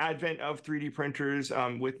 With the advent of 3D printers,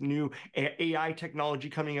 with new AI technology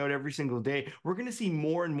coming out every single day, we're going to see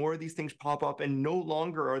more and more of these things pop up, and no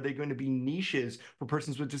longer are they going to be niches for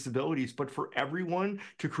persons with disabilities, but for everyone,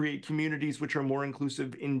 to create communities which are more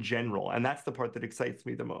inclusive in general. And that's the part that excites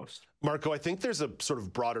me the most. Marco, I think there's a sort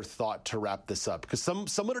of broader thought to wrap this up, because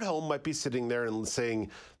someone at home might be sitting there and saying,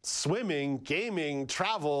 swimming, gaming,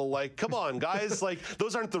 travel, like, come on, guys, like,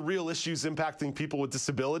 those aren't the real issues impacting people with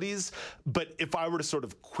disabilities. But if I were to sort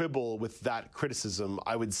of quibble with that criticism,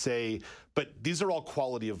 I would say, but these are all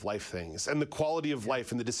quality of life things. And the quality of life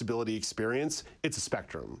and the disability experience, it's a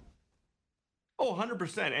spectrum. Oh,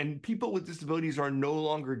 100%. And people with disabilities are no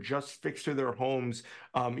longer just fixed to their homes,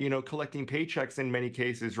 collecting paychecks in many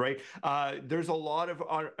cases, right? There's a lot of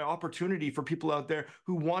opportunity for people out there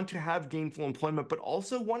who want to have gainful employment, but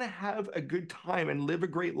also want to have a good time and live a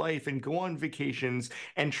great life and go on vacations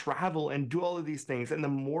and travel and do all of these things. And the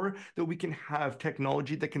more that we can have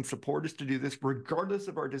technology that can support us to do this, regardless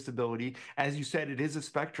of our disability, as you said, it is a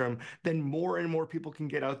spectrum, then more and more people can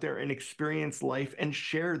get out there and experience life and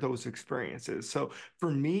share those experiences. So for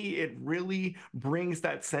me, it really brings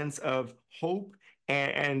that sense of hope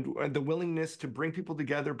and the willingness to bring people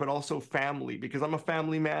together, but also family, because I'm a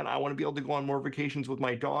family man. I want to be able to go on more vacations with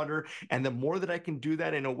my daughter. And the more that I can do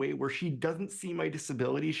that in a way where she doesn't see my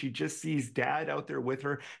disability, she just sees dad out there with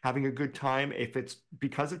her having a good time. If it's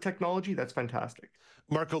because of technology, that's fantastic.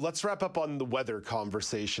 Marco, let's wrap up on the weather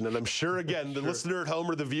conversation. And I'm sure, again, the listener at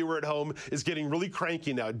home or the viewer at home is getting really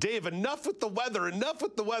cranky now. Dave, enough with the weather, enough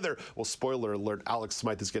with the weather. Well, spoiler alert, Alex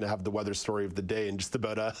Smythe is going to have the weather story of the day in just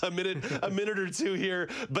about a minute or two here.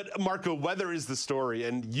 But Marco, weather is the story.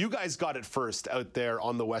 And you guys got it first out there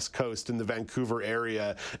on the West Coast in the Vancouver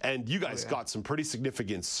area. And you guys got some pretty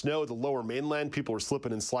significant snow. The lower mainland, people were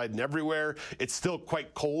slipping and sliding everywhere. It's still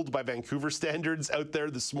quite cold by Vancouver standards out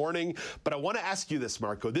there this morning. But I want to ask you this,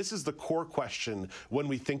 Marco. This is the core question when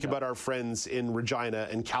we think about our friends in Regina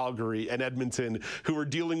and Calgary and Edmonton who are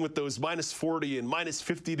dealing with those minus 40 and minus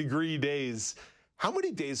 50 degree days. How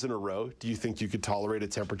many days in a row do you think you could tolerate a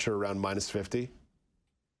temperature around minus 50?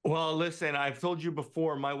 Well, listen, I've told you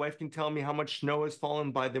before, my wife can tell me how much snow has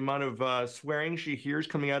fallen by the amount of swearing she hears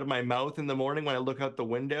coming out of my mouth in the morning when I look out the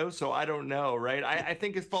window. So I don't know, right? I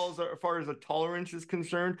think as far as a tolerance is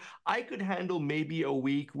concerned, I could handle maybe a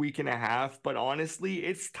week and a half, but honestly,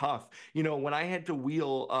 it's tough. You know, when I had to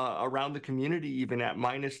wheel around the community, even at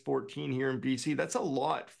minus 14 here in BC, that's a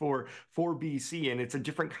lot for BC, and it's a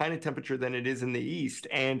different kind of temperature than it is in the East.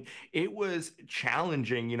 And it was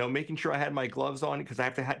challenging, you know, making sure I had my gloves on because I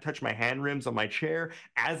have to touch my hand rims on my chair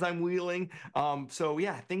as I'm wheeling. So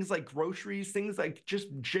yeah, things like groceries, things like just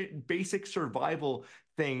basic survival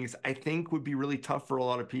things, I think would be really tough for a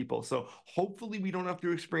lot of people. So hopefully we don't have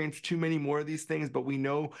to experience too many more of these things, but we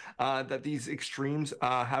know that these extremes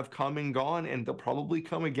have come and gone, and they'll probably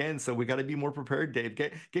come again. So we got to be more prepared, Dave.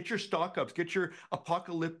 Get your stock ups, get your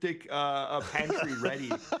apocalyptic pantry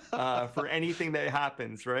ready for anything that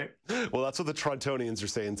happens, right? Well, that's what the Torontonians are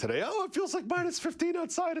saying today. Oh, it feels like minus 15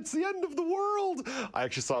 outside. It's the end of the world. I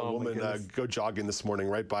actually saw a woman go jogging this morning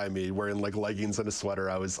right by me wearing like leggings and a sweater.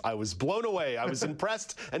 I was blown away. I was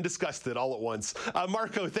impressed and disgusted all at once.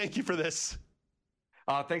 Marco, thank you for this.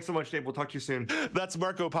 Thanks so much, Dave. We'll talk to you soon. That's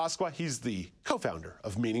Marco Pasqua. He's the co-founder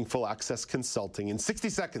of Meaningful Access Consulting. In 60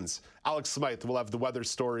 seconds, Alex Smythe will have the weather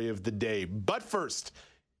story of the day. But first,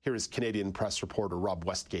 here is Canadian press reporter Rob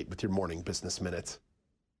Westgate with your Morning Business Minute.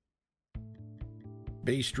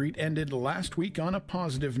 Bay Street ended last week on a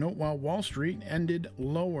positive note, while Wall Street ended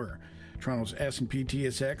lower. Toronto's S&P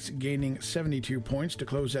TSX gaining 72 points to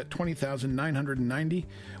close at 20,990,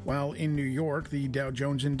 while in New York, the Dow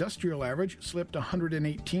Jones Industrial Average slipped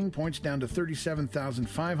 118 points down to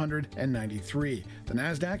 37,593. The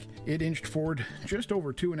Nasdaq, it inched forward just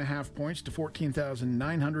over 2.5 points to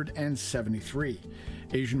 14,973.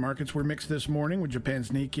 Asian markets were mixed this morning, with Japan's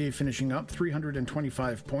Nikkei finishing up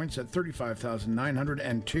 325 points at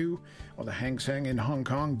 35,902, while the Hang Seng in Hong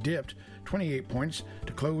Kong dipped 28 points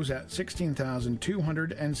to close at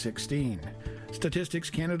 16,216.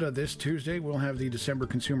 Statistics Canada this Tuesday will have the December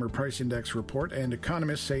Consumer Price Index report, and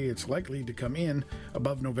economists say it's likely to come in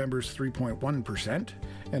above November's 3.1%.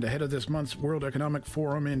 And ahead of this month's World Economic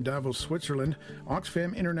Forum in Davos, Switzerland,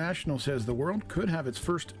 Oxfam International says the world could have its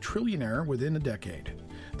first trillionaire within a decade.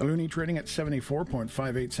 The loonie trading at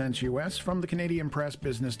 74.58 cents US. From the Canadian Press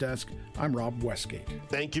Business Desk, I'm Rob Westgate.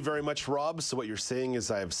 Thank you very much, Rob. So what you're saying is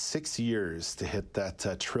I have 6 years to hit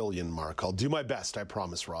that trillion mark. I'll do my best, I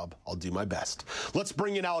promise, Rob. I'll do my best. Let's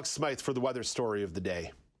bring in Alex Smythe for the weather story of the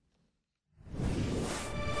day.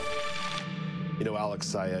 You know,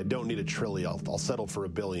 Alex, I don't need a trillion. I'll settle for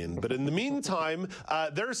 $1 billion. But in the meantime,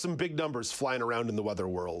 there are some big numbers flying around in the weather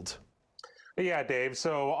world. Yeah, Dave.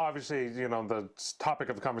 So obviously, you know, the topic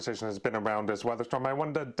of the conversation has been around this weather storm. I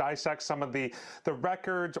wanted to dissect some of the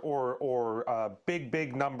records or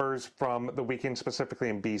big numbers from the weekend, specifically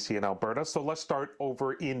in BC and Alberta. So let's start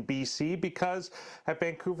over in BC, because at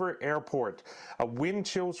Vancouver Airport, wind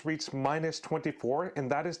chills reached minus 24,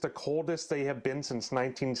 and that is the coldest they have been since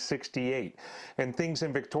 1968. And things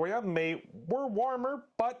in Victoria were warmer,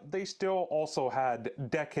 but they still also had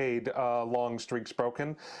decade-long streaks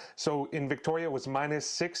broken. So in Victoria, it was minus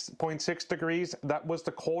 6.6 degrees. That was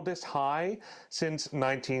the coldest high since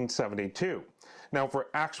 1972. Now, for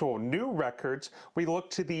actual new records, we look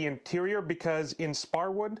to the interior, because in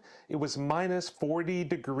Sparwood, it was minus 40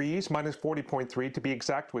 degrees, minus 40.3 to be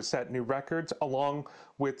exact, was set new records, along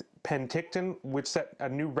with Penticton, which set a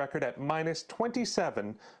new record at minus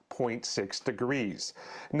 27.6 degrees.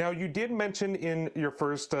 Now, you did mention in your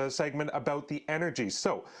first segment about the energy.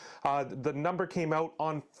 So the number came out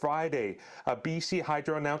on Friday. BC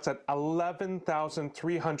Hydro announced that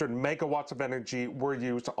 11,300 megawatts of energy were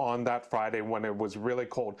used on that Friday when it was really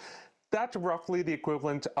cold. That's roughly the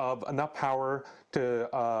equivalent of enough power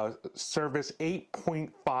to service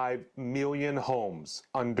 8.5 million homes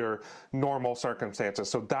under normal circumstances.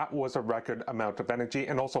 So that was a record amount of energy.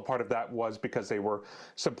 And also part of that was because they were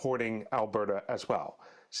supporting Alberta as well.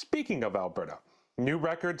 Speaking of Alberta, new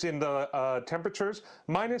records in the temperatures,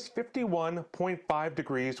 minus 51.5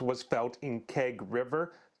 degrees was felt in Keg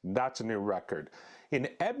River. That's a new record. In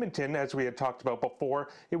Edmonton, as we had talked about before,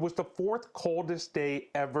 it was the fourth coldest day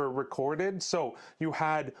ever recorded. So you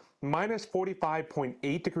had minus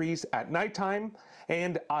 45.8 degrees at nighttime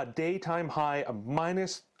and a daytime high of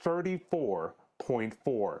minus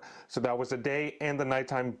 34.4. So that was the day and the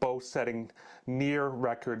nighttime both setting near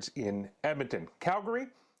records in Edmonton. Calgary,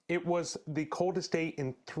 it was the coldest day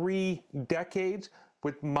in 3 decades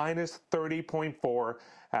with minus 30.4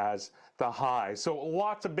 as the high. So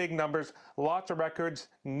lots of big numbers, lots of records,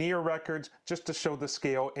 near records, just to show the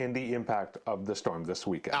scale and the impact of the storm this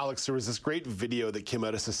weekend. Alex, there was this great video that came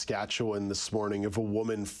out of Saskatchewan this morning of a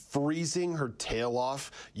woman freezing her tail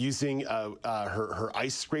off using her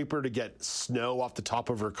ice scraper to get snow off the top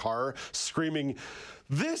of her car, screaming,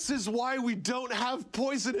 "This is why we don't have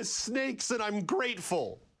poisonous snakes, and I'm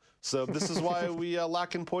grateful." So this is why we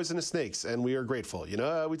lack in poisonous snakes, and we are grateful. You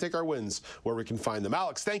know, we take our wins where we can find them.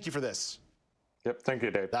 Alex, thank you for this. Yep, thank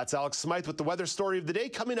you, Dave. That's Alex Smythe with the weather story of the day.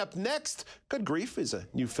 Coming up next, Good Grief is a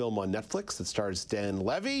new film on Netflix that stars Dan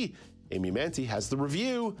Levy. Amy Manti has the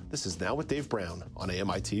review. This is Now with Dave Brown on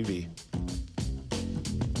AMI TV.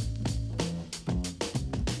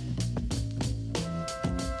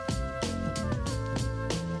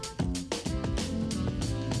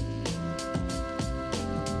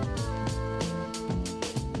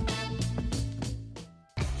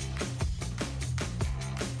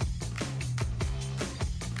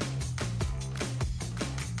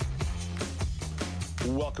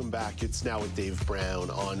 Welcome back. It's Now with Dave Brown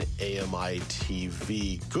on AMI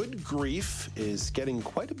TV. Good Grief is getting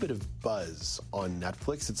quite a bit of buzz on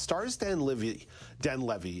Netflix. It stars Dan Levy,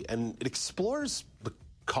 and it explores the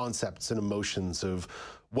concepts and emotions of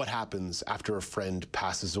what happens after a friend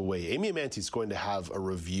passes away. Amy Manti is going to have a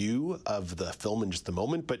review of the film in just a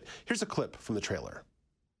moment, but here's a clip from the trailer.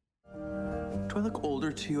 Do I look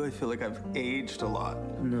older to you? I feel like I've aged a lot.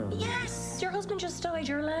 No. Yes, your husband just died.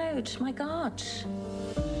 You're allowed. My God.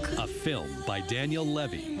 A film by Daniel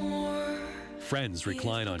Levy. Friends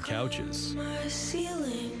recline on couches.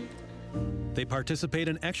 They participate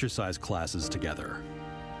in exercise classes together.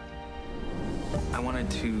 I wanted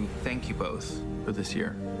to thank you both for this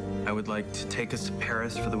year. I would like to take us to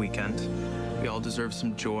Paris for the weekend. We all deserve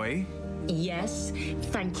some joy. Yes,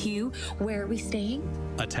 thank you. Where are we staying?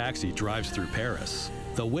 A taxi drives through Paris.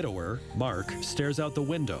 The widower, Mark, stares out the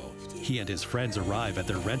window. He and his friends arrive at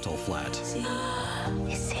their rental flat.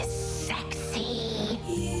 This is sexy.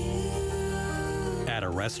 At a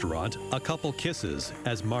restaurant, a couple kisses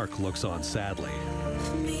as Mark looks on sadly.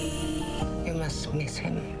 You must miss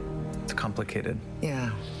him. It's complicated.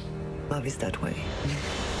 Yeah, love is that way.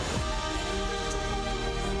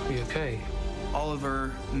 Are you okay?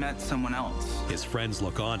 Oliver met someone else. His friends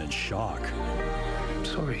look on in shock.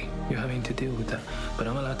 Sorry you're having to deal with that, but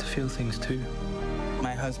I'm allowed to feel things too.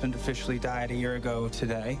 My husband officially died a year ago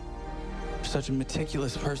today. Such a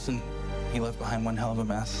meticulous person. He left behind one hell of a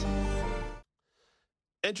mess.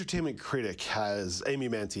 Entertainment critic Amy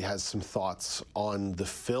Manti has some thoughts on the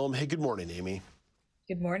film. Hey, good morning, Amy.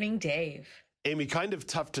 Good morning, Dave. Amy, kind of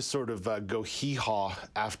tough to sort of go hee-haw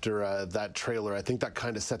after that trailer. I think that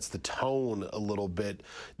kind of sets the tone a little bit.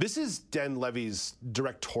 This is Dan Levy's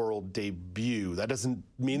directorial debut. That doesn't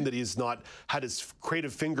mean that he's not had his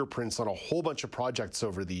creative fingerprints on a whole bunch of projects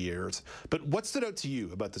over the years. But what stood out to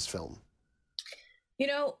you about this film? You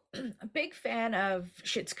know, a big fan of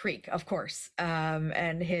Schitt's Creek, of course,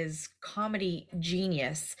 and his comedy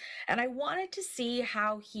genius. And I wanted to see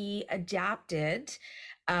how he adapted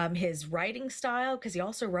his writing style, because he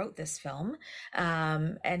also wrote this film,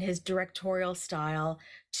 and his directorial style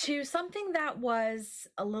to something that was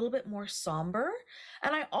a little bit more somber.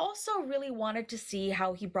 And I also really wanted to see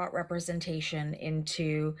how he brought representation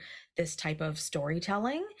into this type of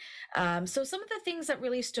storytelling. So some of the things that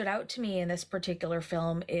really stood out to me in this particular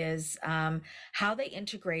film is how they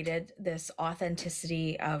integrated this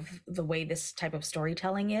authenticity of the way this type of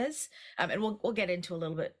storytelling is. And we'll get into a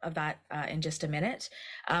little bit of that in just a minute.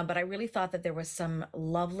 But I really thought that there was some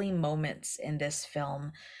lovely moments in this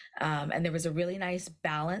film. And there was a really nice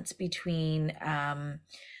balance between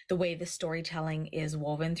the way the storytelling is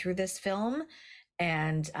woven through this film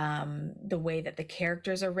and the way that the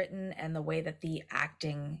characters are written and the way that the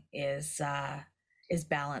acting is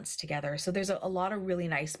balanced together. So there's a lot of really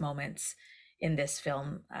nice moments in this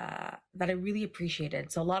film that I really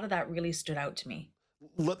appreciated. So a lot of that really stood out to me.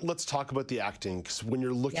 Let's talk about the acting, because when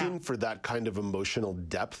you're looking for that kind of emotional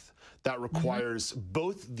depth, that requires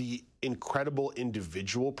both the incredible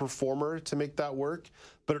individual performer to make that work,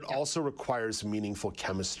 but it also requires meaningful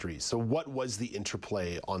chemistry. So what was the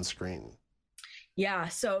interplay on screen? Yeah,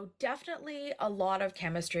 so definitely a lot of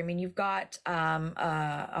chemistry. I mean, you've got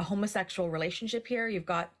a homosexual relationship here. You've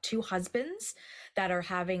got two husbands that are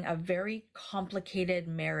having a very complicated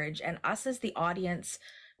marriage. And us as the audience,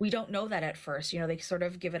 we don't know that at first. You know, they sort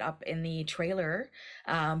of give it up in the trailer,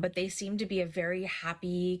 but they seem to be a very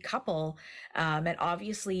happy couple. And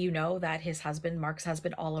obviously, you know that his husband, Mark's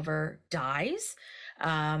husband, Oliver, dies.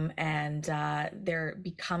 And there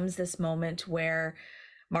becomes this moment where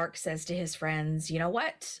Mark says to his friends, you know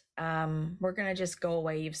what, we're going to just go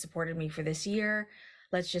away. You've supported me for this year.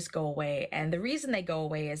 Let's just go away. And the reason they go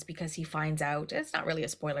away is because he finds out, it's not really a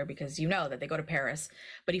spoiler because you know that they go to Paris,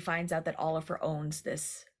 but he finds out that Oliver owns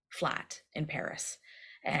this flat in Paris.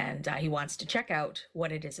 And he wants to check out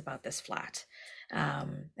what it is about this flat.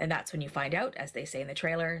 And that's when you find out, as they say in the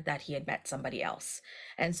trailer, that he had met somebody else.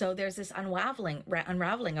 And so there's this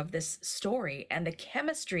unraveling of this story, and the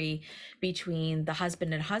chemistry between the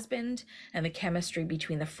husband and the chemistry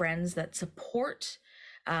between the friends that support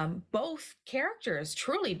both characters,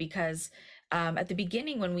 truly, because at the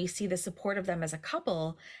beginning, when we see the support of them as a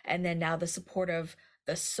couple, and then now the support of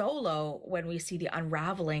the solo, when we see the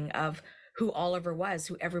unraveling of who Oliver was,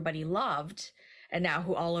 who everybody loved, and now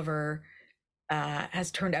who Oliver has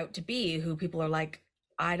turned out to be, who people are like,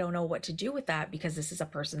 I don't know what to do with that, because this is a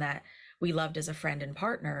person that we loved as a friend and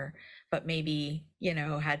partner, but maybe, you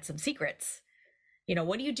know, had some secrets. You know,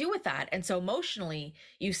 what do you do with that? And so emotionally,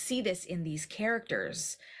 you see this in these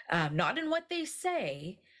characters, not in what they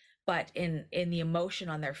say, but in the emotion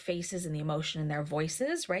on their faces and the emotion in their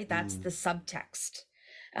voices, right? That's the subtext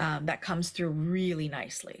that comes through really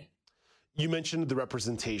nicely. You mentioned the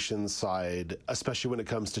representation side, especially when it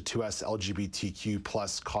comes to 2S LGBTQ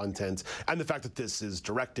plus content, and the fact that this is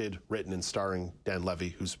directed, written, and starring Dan Levy,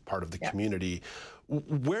 who's part of the community.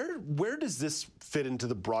 Where does this fit into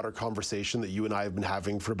the broader conversation that you and I have been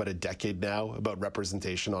having for about a decade now about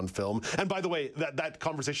representation on film? And by the way, that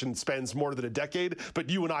conversation spans more than a decade, but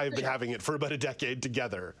you and I have been having it for about a decade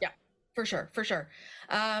together. Yeah. For sure.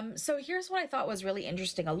 So here's what I thought was really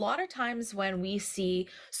interesting. A lot of times when we see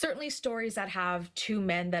certainly stories that have two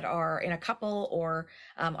men that are in a couple or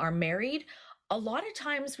are married, a lot of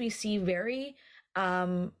times we see very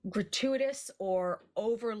gratuitous or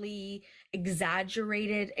overly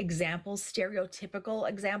exaggerated examples, stereotypical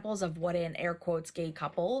examples of what an air quotes gay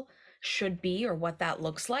couple should be or what that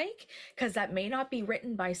looks like, because that may not be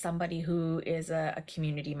written by somebody who is a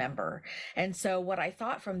community member. And so what I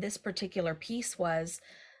thought from this particular piece was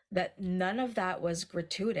that none of that was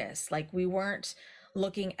gratuitous. Like, we weren't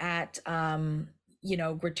looking at,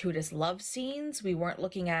 gratuitous love scenes. We weren't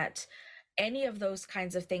looking at any of those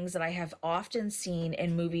kinds of things that I have often seen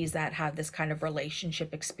in movies that have this kind of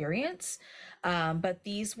relationship experience. But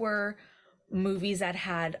these were movies that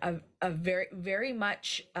had a very, very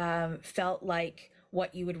much felt like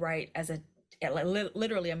what you would write as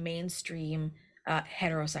literally a mainstream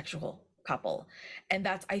heterosexual couple. And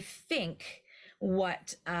that's, I think,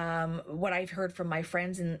 what I've heard from my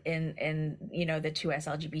friends in the 2S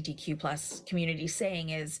LGBTQ plus community saying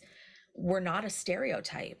is, we're not a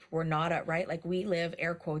stereotype. We're not right? Like, we live,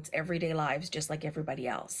 air quotes, everyday lives just like everybody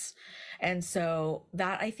else. And so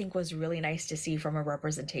that, I think, was really nice to see from a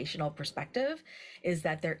representational perspective, is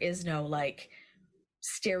that there is no like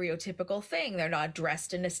stereotypical thing. They're not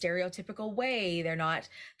dressed in a stereotypical way.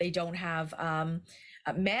 They don't have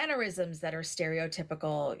mannerisms that are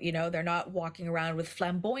stereotypical. You know, they're not walking around with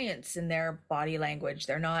flamboyance in their body language.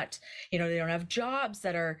 They're not, they don't have jobs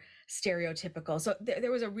that are stereotypical. So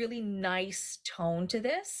there was a really nice tone to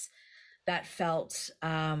this that felt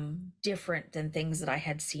different than things that I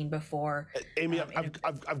had seen before. Amy,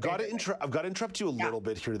 I've got to interrupt you a little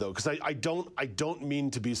bit here, though, because I don't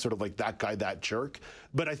mean to be sort of like that guy, that jerk,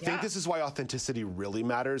 but I think this is why authenticity really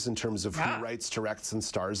matters in terms of who writes, directs, and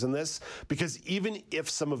stars in this. Because even if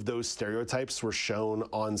some of those stereotypes were shown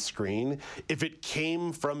on screen, if it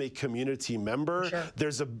came from a community member,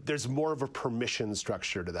 there's more of a permission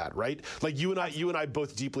structure to that, right? Like, you and I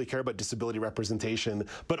both deeply care about disability representation,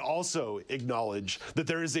 but also acknowledge that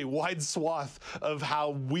there is a wide swath of how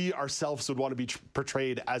we ourselves would want to be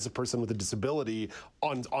portrayed as a person with a disability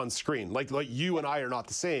on screen. Like you and I are not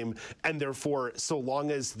the same, and therefore, so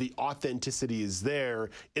long as the authenticity is there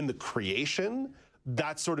in the creation,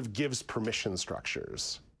 that sort of gives permission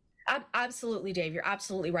structures. Absolutely, Dave. You're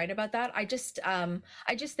absolutely right about that. I just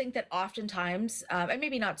think that oftentimes, and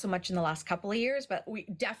maybe not so much in the last couple of years, but we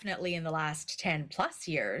definitely in the last 10 plus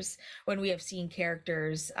years, when we have seen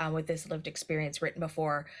characters with this lived experience written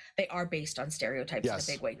before, they are based on stereotypes in a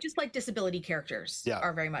big way, just like disability characters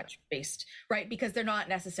are very much based, right? Because they're not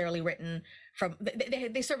necessarily written from,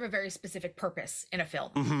 they serve a very specific purpose in a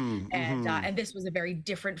film. And this was a very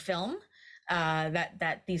different film.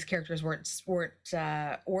 That these characters weren't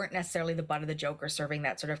necessarily the butt of the joke or serving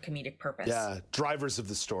that sort of comedic purpose. Yeah, drivers of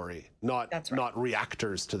the story, not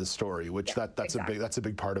reactors to the story, which that's a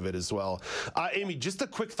big part of it as well. Amy, just a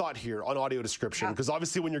quick thought here on audio description, because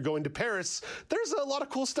obviously when you're going to Paris, there's a lot of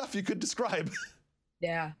cool stuff you could describe.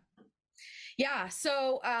 Yeah,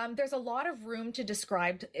 so there's a lot of room to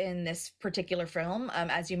describe in this particular film.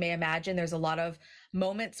 As you may imagine, there's a lot of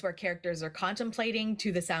moments where characters are contemplating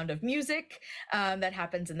to the sound of music that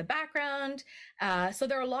happens in the background. So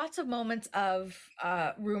there are lots of moments of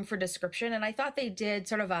room for description. And I thought they did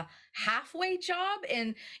sort of a halfway job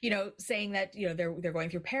in, saying that, they're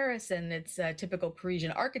going through Paris and it's typical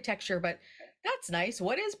Parisian architecture, but that's nice.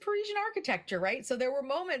 What is Parisian architecture, right? So there were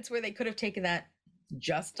moments where they could have taken that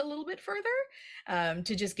just a little bit further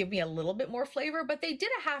to just give me a little bit more flavor, but they did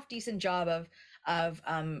a half decent job of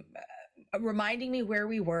reminding me where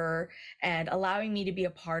we were and allowing me to be a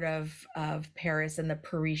part of Paris and the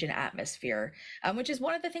Parisian atmosphere, which is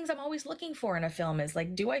one of the things I'm always looking for in a film, is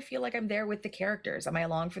like, do I feel like I'm there with the characters? Am I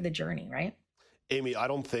along for the journey, right? Amy, I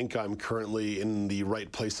don't think I'm currently in the right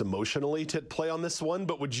place emotionally to play on this one,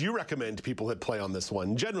 but would you recommend people hit play on this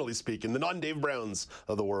one, generally speaking, the non-Dave Browns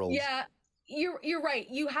of the world? Yeah. You're right.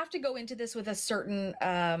 You have to go into this with a certain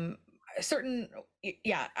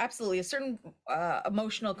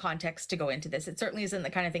emotional context to go into this. It certainly isn't the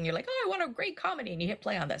kind of thing you're like, oh, I want a great comedy, and you hit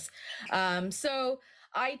play on this. So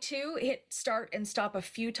I too hit start and stop a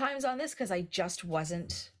few times on this because I just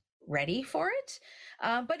wasn't ready for it.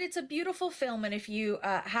 But it's a beautiful film, and if you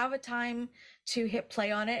have a time to hit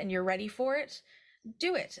play on it and you're ready for it,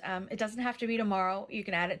 do it. It doesn't have to be tomorrow. You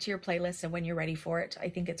can add it to your playlist, and when you're ready for it, I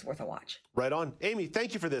think it's worth a watch. Right on. Amy,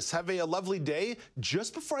 thank you for this. Have a lovely day.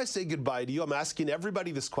 Just before I say goodbye to you, I'm asking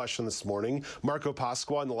everybody this question this morning. Marco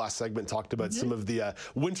Pasqua in the last segment talked about some of the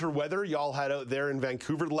winter weather y'all had out there in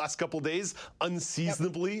Vancouver the last couple of days,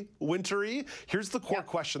 unseasonably wintry. Here's the core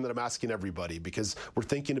question that I'm asking everybody, because we're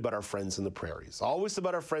thinking about our friends in the prairies. Always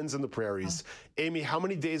about our friends in the prairies. Amy, how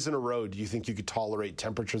many days in a row do you think you could tolerate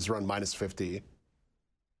temperatures around minus 50?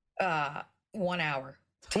 1 hour.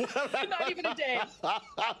 Not even a day.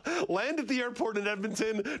 Land at the airport in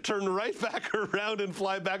Edmonton, turn right back around and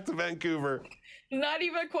fly back to Vancouver. Not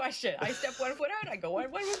even a question. I step 1 foot out, I go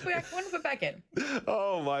one foot back in.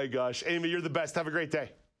 Oh my gosh. Amy, you're the best. Have a great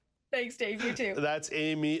day. Thanks, Dave. You too. That's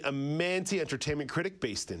Amy Amanti, entertainment critic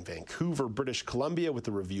based in Vancouver, British Columbia, with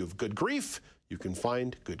a review of Good Grief. You can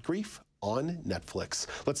find Good Grief on Netflix.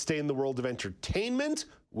 Let's stay in the world of entertainment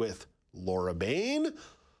with Laura Bain.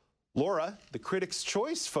 Laura, the Critics'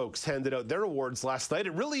 Choice folks handed out their awards last night.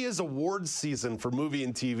 It really is awards season for movie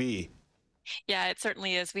and TV. Yeah, it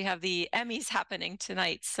certainly is. We have the Emmys happening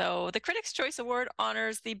tonight. So the Critics' Choice Award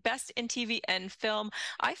honors the best in TV and film.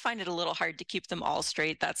 I find it a little hard to keep them all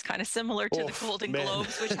straight. That's kind of similar to the Golden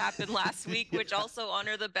Globes, which happened last week, which also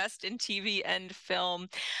honor the best in TV and film.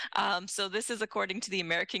 So this is according to the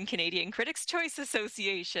American Canadian Critics' Choice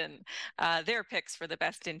Association, their picks for the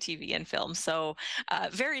best in TV and film. So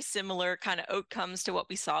very similar kind of outcomes to what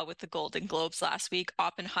we saw with the Golden Globes last week.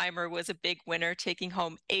 Oppenheimer was a big winner, taking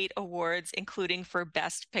home 8 awards, including for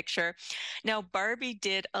Best Picture. Now, Barbie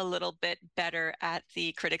did a little bit better at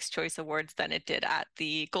the Critics' Choice Awards than it did at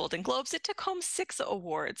the Golden Globes. It took home 6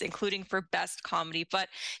 awards, including for Best Comedy. But,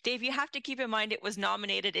 Dave, you have to keep in mind it was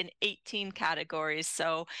nominated in 18 categories.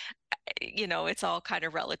 So, it's all kind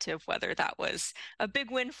of relative whether that was a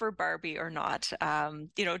big win for Barbie or not.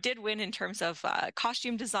 Did win in terms of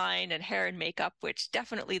costume design and hair and makeup, which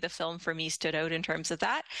definitely the film for me stood out in terms of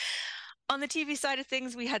that. On the TV side of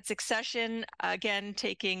things, we had Succession, again,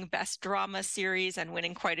 taking Best Drama Series and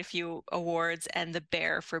winning quite a few awards, and The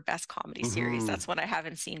Bear for Best Comedy Series. That's one I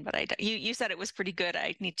haven't seen, but you said it was pretty good.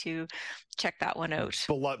 I need to check that one out.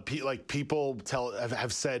 But people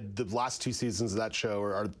have said the last 2 seasons of that show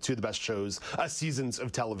are 2 of the best shows, seasons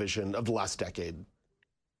of television of the last decade.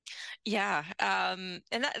 Yeah, and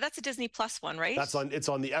that's a Disney Plus one, right? It's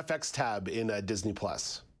on the FX tab in Disney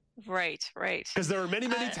Plus. Right. Because there are many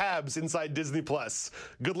tabs inside Disney Plus.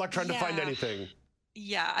 Good luck trying to find anything.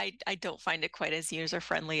 Yeah, I don't find it quite as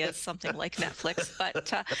user-friendly as something like Netflix.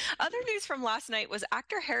 But other news from last night was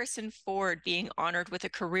actor Harrison Ford being honored with a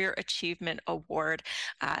Career Achievement Award.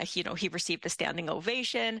 He received a standing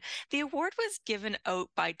ovation. The award was given out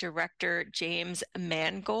by director James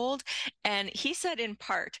Mangold, and he said in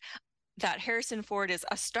part that Harrison Ford is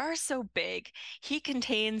a star so big, he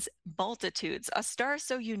contains multitudes, a star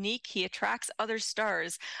so unique, he attracts other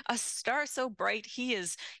stars, a star so bright, he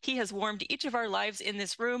has warmed each of our lives in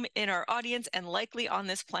this room, in our audience, and likely on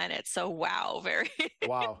this planet. So wow,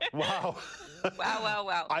 wow.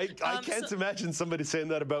 wow. I can't imagine somebody saying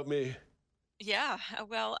that about me. Yeah,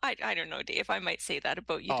 well, I don't know, Dave. I might say that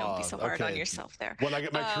about you. Don't be so hard on yourself there. When I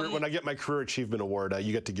get my career achievement award,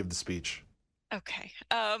 you get to give the speech. Okay.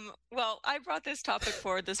 Well, I brought this topic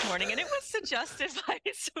forward this morning, and it was suggested by,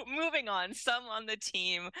 so moving on, some on the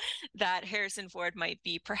team that Harrison Ford might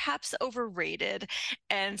be perhaps overrated,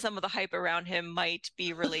 and some of the hype around him might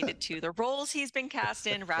be related to the roles he's been cast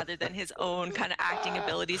in rather than his own kind of acting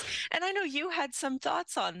abilities. And I know you had some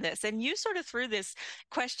thoughts on this, and you sort of threw this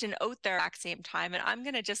question out there at the same time, and I'm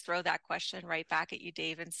going to just throw that question right back at you,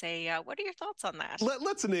 Dave, and say, what are your thoughts on that?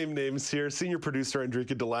 Let's name names here. Senior producer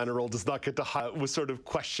Enrique Delano does not get to was sort of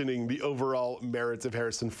questioning the overall merits of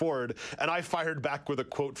Harrison Ford. And I fired back with a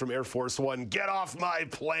quote from Air Force One, "Get off my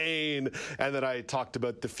plane." And then I talked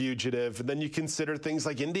about The Fugitive. And then you consider things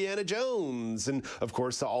like Indiana Jones and, of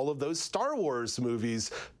course, all of those Star Wars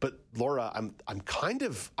movies. But Laura,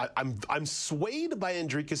 I'm swayed by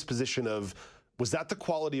Enrique's position of, was that the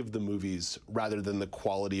quality of the movies rather than the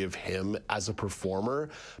quality of him as a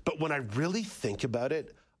performer? But when I really think about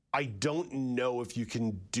it, I don't know if you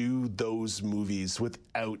can do those movies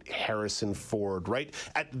without Harrison Ford, right?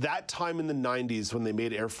 At that time in the 90s when they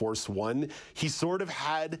made Air Force One, he sort of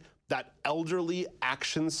had that elderly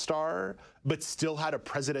action star, but still had a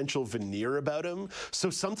presidential veneer about him. So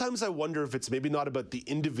sometimes I wonder if it's maybe not about the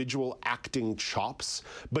individual acting chops,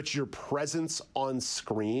 but your presence on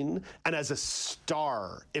screen, and as a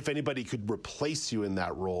star, if anybody could replace you in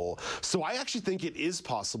that role. So I actually think it is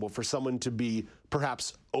possible for someone to be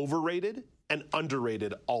perhaps overrated and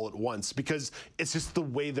underrated all at once, because it's just the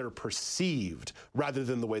way they're perceived rather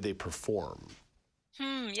than the way they perform.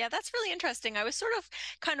 Yeah, that's really interesting. I was sort of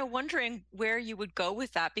kind of wondering where you would go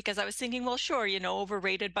with that, because I was thinking, well, sure,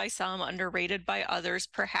 overrated by some, underrated by others,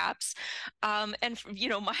 perhaps. And,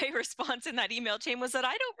 my response in that email chain was that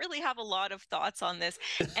I don't really have a lot of thoughts on this.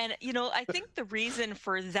 And, I think the reason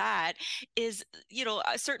for that is,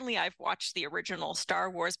 certainly I've watched the original Star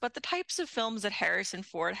Wars, but the types of films that Harrison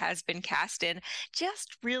Ford has been cast in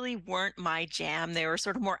just really weren't my jam. They were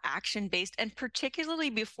sort of more action-based, and particularly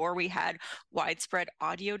before we had widespread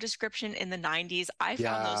audio description in the 90s, I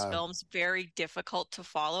found those films very difficult to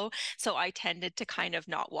follow. So I tended to kind of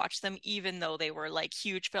not watch them, even though they were like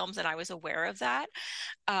huge films and I was aware of that.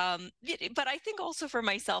 But I think also for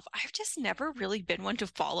myself, I've just never really been one to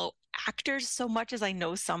follow actors so much as I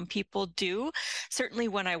know some people do. Certainly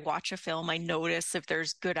when I watch a film, I notice if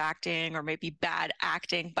there's good acting or maybe bad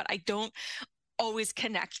acting, but I don't always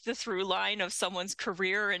connect the through line of someone's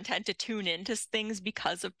career and tend to tune into things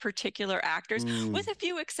because of particular actors, with a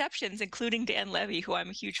few exceptions, including Dan Levy, who I'm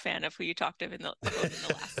a huge fan of, who you talked about in the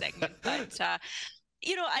last segment. But,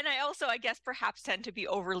 and I guess perhaps tend to be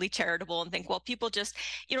overly charitable and think, well, people just,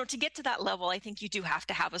 to get to that level, I think you do have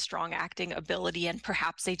to have a strong acting ability, and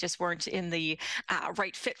perhaps they just weren't in the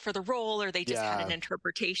right fit for the role, or they just had an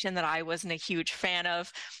interpretation that I wasn't a huge fan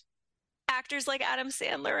of. Actors like Adam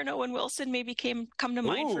Sandler and Owen Wilson maybe come to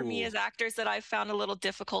mind for me as actors that I've found a little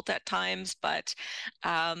difficult at times. But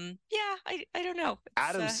I don't know.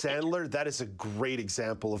 Adam Sandler, that is a great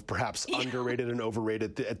example of perhaps underrated and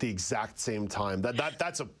overrated at the exact same time.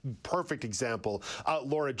 That's a perfect example.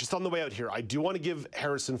 Laura, just on the way out here, I do want to give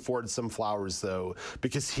Harrison Ford some flowers, though,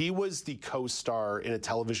 because he was the co-star in a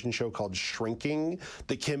television show called Shrinking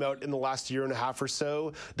that came out in the last year and a half or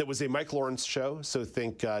so. That was a Mike Lawrence show. So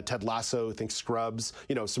think Ted Lasso, think Scrubs,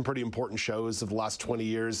 some pretty important shows of the last 20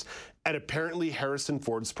 years. And apparently Harrison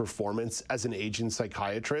Ford's performance as an aging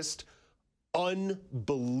psychiatrist,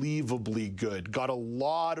 unbelievably good. Got a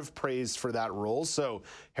lot of praise for that role. So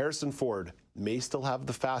Harrison Ford may still have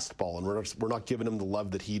the fastball, and we're not giving him the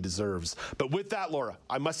love that he deserves. But with that, Laura,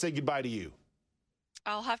 I must say goodbye to you.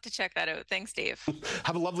 I'll have to check that out. Thanks, Dave.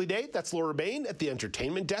 Have a lovely day. That's Laura Bain at the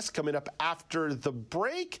entertainment desk. Coming up after the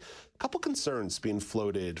break, a couple concerns being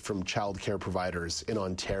floated from childcare providers in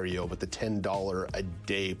Ontario with the $10 a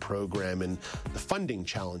day program and the funding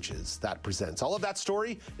challenges that presents. All of that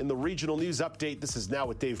story in the regional news update. This is Now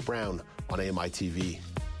with Dave Brown on AMI TV.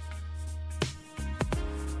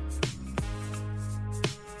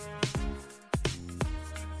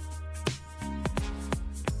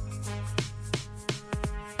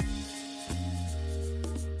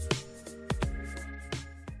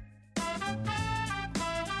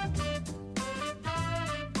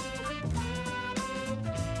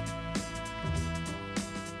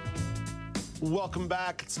 Welcome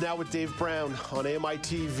back. It's Now with Dave Brown on AMI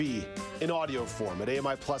TV in audio form at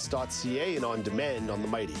AMIplus.ca and on demand on the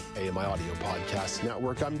mighty AMI Audio Podcast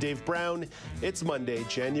Network. I'm Dave Brown. It's Monday,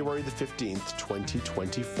 January the 15th,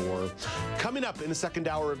 2024. Coming up in the second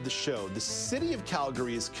hour of the show, the city of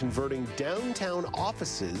Calgary is converting downtown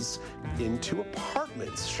offices into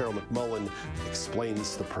apartments. Sheryl McMullen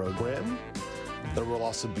explains the program. There will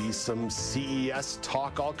also be some CES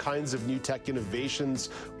talk. All kinds of new tech innovations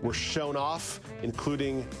were shown off,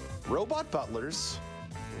 including robot butlers.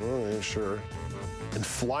 Oh, yeah, sure. And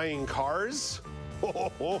flying cars.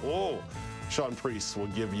 Shaun Preece will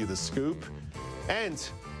give you the scoop. And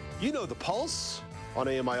you know The Pulse on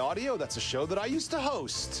AMI Audio. That's a show that I used to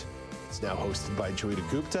host. It's now hosted by Joyita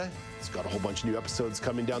Gupta. It's got a whole bunch of new episodes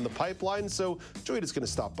coming down the pipeline, so Joyita's going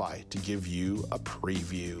to stop by to give you a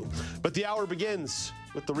preview. But the hour begins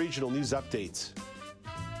with the regional news update.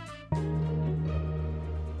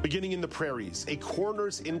 Beginning in the prairies, a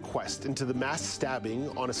coroner's inquest into the mass stabbing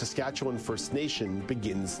on a Saskatchewan First Nation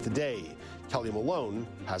begins today. Kelly Malone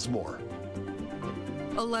has more.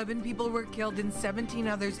 11 people were killed and 17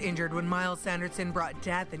 others injured when Miles Sanderson brought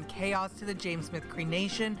death and chaos to the James Smith Cree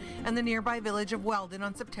Nation and the nearby village of Weldon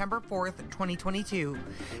on September 4th, 2022.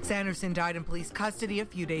 Sanderson died in police custody a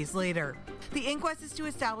few days later. The inquest is to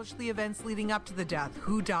establish the events leading up to the death,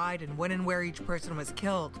 who died, and when and where each person was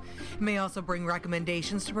killed. It may also bring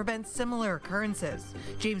recommendations to prevent similar occurrences.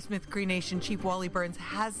 James Smith Cree Nation Chief Wally Burns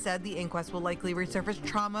has said the inquest will likely resurface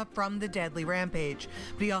trauma from the deadly rampage,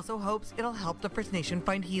 but he also hopes it'll help the First Nation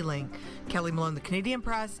find healing. Kelly Malone, the Canadian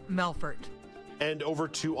Press, Melfort. And over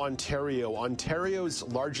to Ontario. Ontario's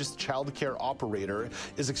largest childcare operator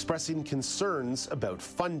is expressing concerns about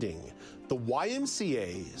funding. The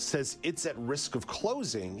YMCA says it's at risk of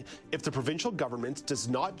closing if the provincial government does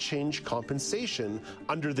not change compensation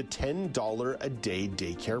under the $10 a day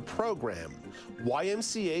daycare program.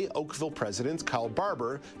 YMCA Oakville President Kyle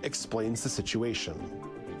Barber explains the situation.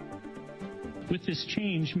 With this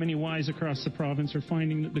change, many Ys across the province are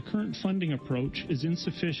finding that the current funding approach is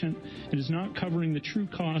insufficient and is not covering the true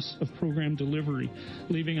costs of program delivery,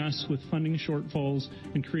 leaving us with funding shortfalls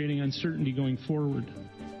and creating uncertainty going forward.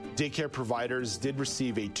 Daycare providers did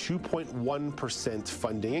receive a 2.1%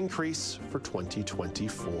 funding increase for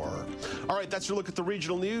 2024. All right, that's your look at the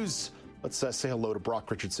regional news. Let's say hello to Brock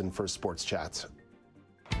Richardson for Sports Chat.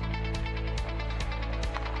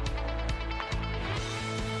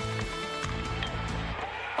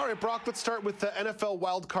 All right, Brock, let's start with the NFL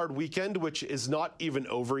wildcard weekend, which is not even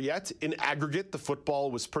over yet. In aggregate, the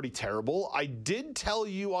football was pretty terrible. I did tell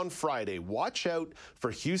you on Friday, watch out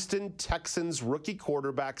for Houston Texans rookie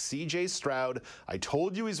quarterback CJ Stroud. I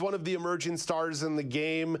told you he's one of the emerging stars in the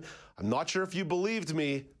game. I'm not sure if you believed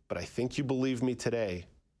me, but I think you believe me today.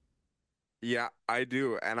 Yeah, I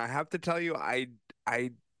do. And I have to tell you, I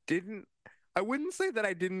wouldn't say that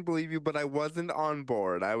I didn't believe you, but I wasn't on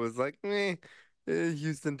board. I was like,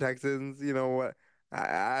 Houston Texans, you know what,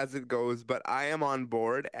 as it goes, but I am on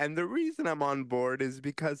board. And the reason I'm on board is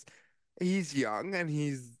because he's young and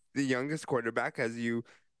he's the youngest quarterback, as you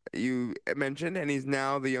mentioned, and he's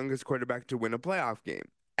now the youngest quarterback to win a playoff game.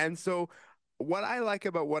 And so what I like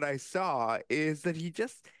about what I saw is that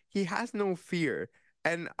he has no fear.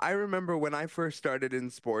 And I remember when I first started in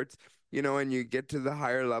sports, and you get to the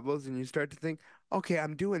higher levels and you start to think, okay,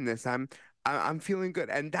 I'm doing this. I'm feeling good.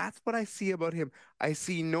 And that's what I see about him. I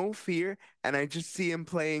see no fear, and I just see him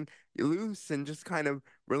playing loose and just kind of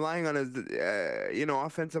relying on his,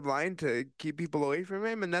 offensive line to keep people away from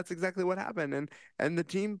him. And that's exactly what happened. And the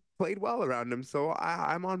team played well around him. So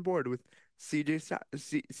I'm on board with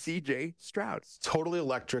CJ Stroud. Totally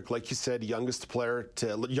electric. Like you said, youngest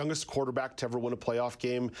quarterback to ever win a playoff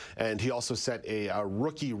game. And he also set a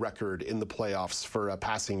rookie record in the playoffs for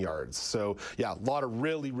passing yards. So, yeah, a lot of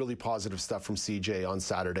really, really positive stuff from CJ on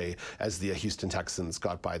Saturday as the Houston Texans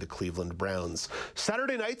got by the Cleveland Browns.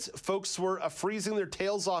 Saturday night, folks were freezing their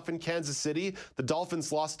tails off in Kansas City. The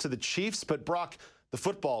Dolphins lost to the Chiefs, but Brock, the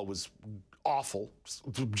football was awful,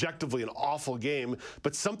 objectively an awful game,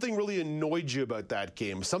 but something really annoyed you about that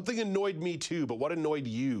game. Something annoyed me too, but what annoyed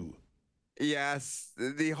you? Yes,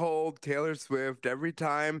 the whole Taylor Swift, every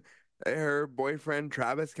time her boyfriend,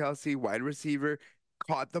 Travis Kelce, wide receiver,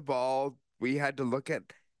 caught the ball, we had to look at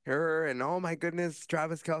her and, oh my goodness,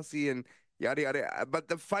 Travis Kelce and yada, yada. But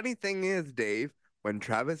the funny thing is, Dave, when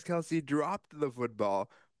Travis Kelce dropped the football,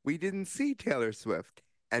 we didn't see Taylor Swift.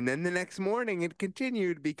 And then the next morning it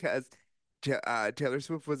continued because Taylor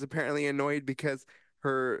Swift was apparently annoyed because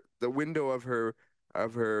the window of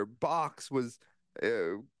her box was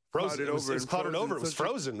frozen. It was clouded over. It was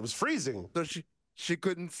frozen. It was freezing. So she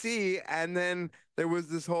couldn't see. And then there was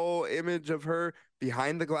this whole image of her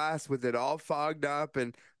behind the glass with it all fogged up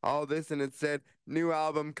and all this. And it said, new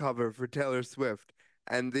album cover for Taylor Swift.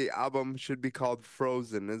 And the album should be called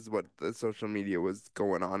Frozen, is what the social media was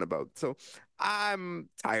going on about. So I'm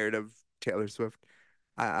tired of Taylor Swift.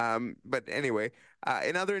 But anyway,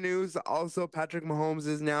 in other news, also Patrick Mahomes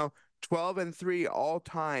is now 12-3 all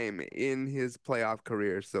time in his playoff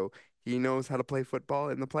career. So he knows how to play football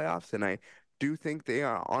in the playoffs. And I do think they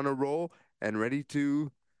are on a roll and ready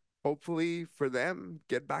to, hopefully for them,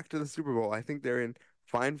 get back to the Super Bowl. I think they're in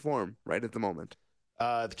fine form right at the moment.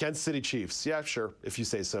 The Kansas City Chiefs. Yeah, sure, if you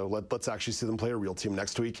say so. Let's actually see them play a real team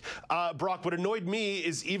next week. Brock, what annoyed me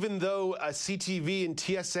is even though CTV and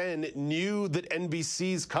TSN knew that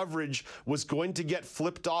NBC's coverage was going to get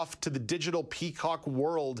flipped off to the digital Peacock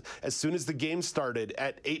world as soon as the game started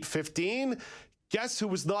at 8:15, guess who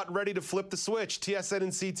was not ready to flip the switch? TSN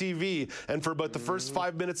and CTV. And for about the first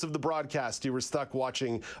 5 minutes of the broadcast, you were stuck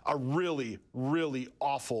watching a really, really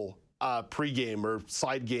awful pregame or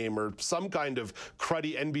side game or some kind of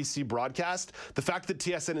cruddy NBC broadcast. The fact that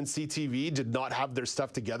TSN and CTV did not have their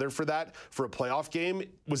stuff together for that, for a playoff game,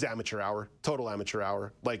 was amateur hour. Total amateur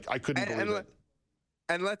hour. Like, I couldn't believe it.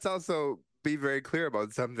 And let's also be very clear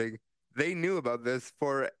about something. They knew about this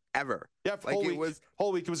forever. Yeah, whole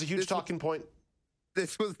week. It was a huge talking point.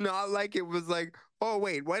 This was not like it was like, oh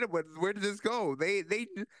wait, where did this go? They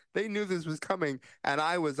knew this was coming, and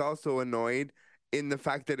I was also annoyed in the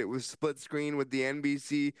fact that it was split screen with the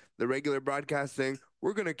NBC, the regular broadcast saying,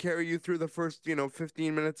 we're going to carry you through the first,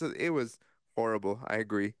 15 minutes. It was horrible. I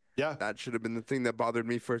agree. Yeah. That should have been the thing that bothered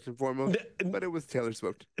me first and foremost, but it was Taylor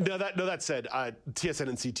Swift. That said, TSN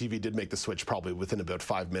and CTV did make the switch probably within about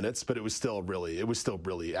 5 minutes, but it was still really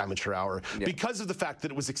amateur hour because of the fact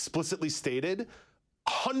that it was explicitly stated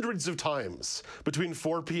hundreds of times between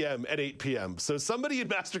 4 p.m. and 8 p.m. So somebody in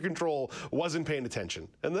master control wasn't paying attention.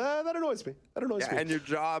 And that annoys me. And your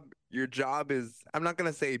job is, I'm not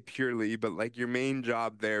going to say purely, but like your main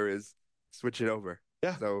job there is switch it over.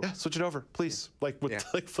 Yeah, switch it over, please. We're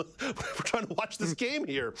trying to watch this game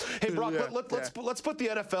here. Hey, Brock, let's put the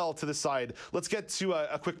NFL to the side. Let's get to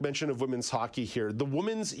a quick mention of women's hockey here. The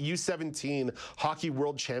Women's U17 Hockey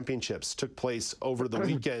World Championships took place over the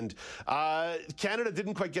weekend. Canada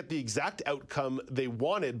didn't quite get the exact outcome they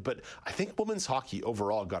wanted, but I think women's hockey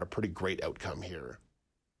overall got a pretty great outcome here.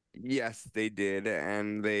 Yes, they did,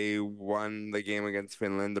 and they won the game against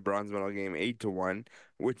Finland, the bronze medal game, 8-1,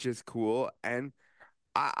 which is cool. And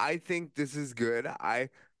I think this is good.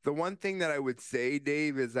 The one thing that I would say,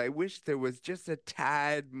 Dave, is I wish there was just a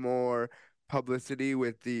tad more publicity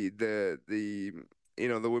with the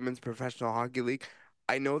Women's Professional Hockey League.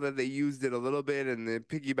 I know that they used it a little bit and they're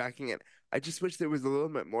piggybacking it. I just wish there was a little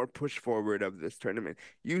bit more push forward of this tournament.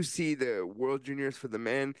 You see the World Juniors for the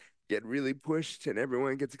men get really pushed and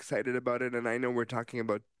everyone gets excited about it. And I know we're talking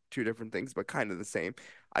about two different things, but kind of the same.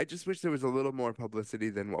 I just wish there was a little more publicity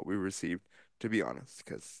than what we received, to be honest,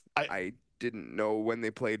 because I didn't know when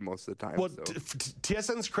they played most of the time. Well,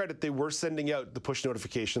 TSN's credit, they were sending out the push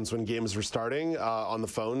notifications when games were starting on the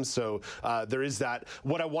phone. So there is that.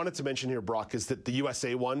 What I wanted to mention here, Brock, is that the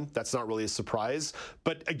USA won. That's not really a surprise.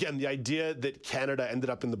 But again, the idea that Canada ended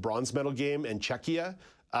up in the bronze medal game and Czechia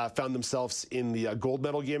found themselves in the gold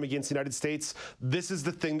medal game against the United States. This is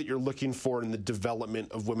the thing that you're looking for in the development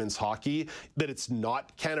of women's hockey, that it's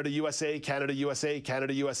not Canada, USA, Canada, USA,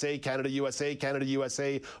 Canada, USA, Canada, USA, Canada,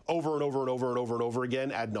 USA, over and over and over and over and over again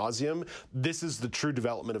ad nauseum. This is the true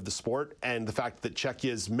development of the sport, and the fact that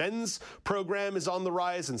Czechia's men's program is on the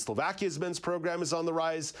rise and Slovakia's men's program is on the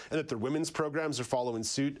rise, and that their women's programs are following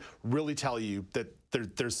suit, really tell you that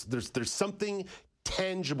there's something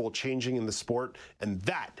tangible changing in the sport, and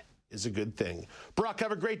that is a good thing. Brock,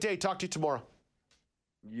 have a great day. Talk to you tomorrow.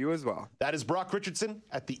 You as well. That is Brock Richardson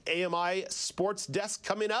at the AMI Sports Desk.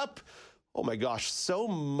 Coming up, oh my gosh, so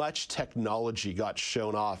much technology got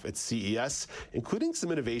shown off at CES, including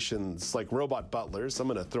some innovations like robot butlers. I'm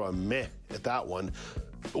going to throw a meh at that one.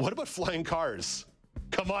 But what about flying cars?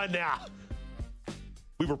 Come on now.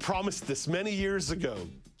 We were promised this many years ago.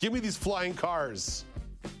 Give me these flying cars.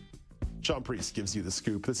 Shaun Preece gives you the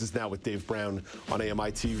scoop. This is Now with Dave Brown on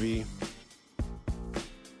AMI TV.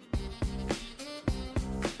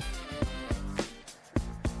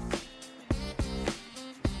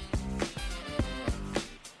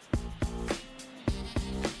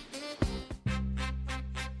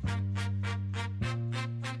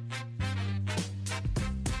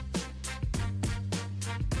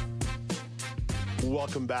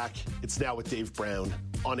 Welcome back. It's Now with Dave Brown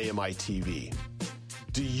on AMI TV.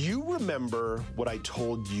 Do you remember what I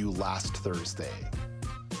told you last Thursday?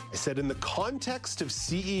 I said, in the context of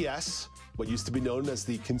CES, what used to be known as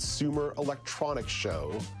the Consumer Electronics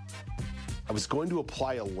Show, I was going to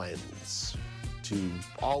apply a lens to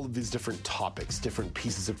all of these different topics, different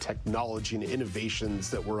pieces of technology and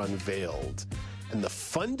innovations that were unveiled. And the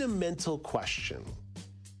fundamental question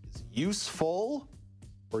is useful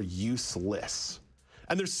or useless?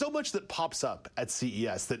 And there's so much that pops up at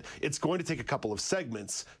CES that it's going to take a couple of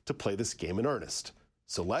segments to play this game in earnest.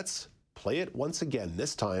 So let's play it once again,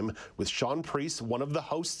 this time with Shaun Preece, one of the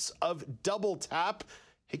hosts of Double Tap.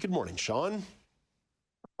 Hey, good morning, Shaun.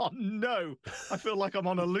 Oh, no. I feel like I'm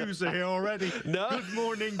on a loser here already. No. Good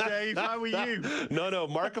morning, Dave. How are you? No.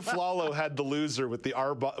 Mark Aflalo had the loser with the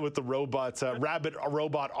Rabbit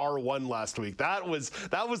Robot R1 last week. That was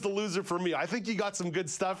the loser for me. I think you got some good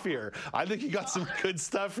stuff here.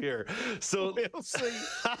 So we'll see.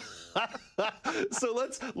 So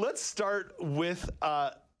let's start with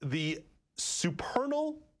the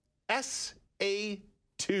Supernal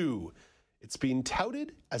SA2. It's being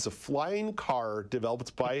touted as a flying car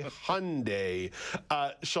developed by Hyundai.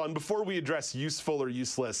 Shaun, before we address useful or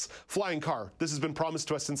useless, flying car, this has been promised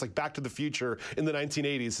to us since like Back to the Future in the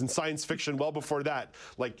 1980s, and science fiction well before that.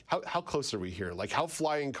 Like, how close are we here? Like, how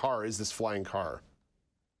flying car is this flying car?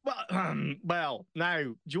 Well, now,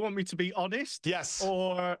 do you want me to be honest? Yes.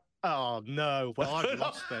 Or... Oh, no. Well, I've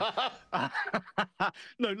lost then.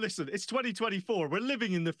 No, listen, it's 2024. We're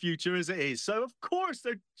living in the future as it is. So, of course,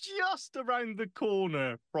 they're just around the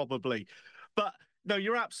corner, probably. But, no,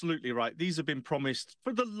 you're absolutely right. These have been promised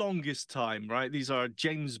for the longest time, right? These are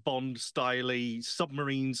James Bond-style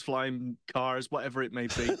submarines, flying cars, whatever it may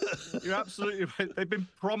be. You're absolutely right. They've been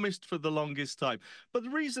promised for the longest time. But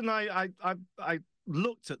the reason I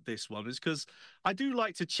looked at this one is because I do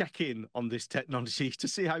like to check in on this technology to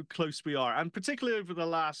see how close we are, and particularly over the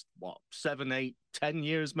last 7, 8, 10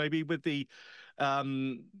 years maybe with the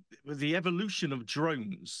evolution of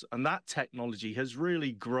drones, and that technology has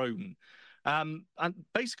really grown. And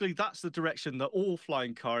basically that's the direction that all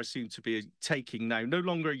flying cars seem to be taking now. No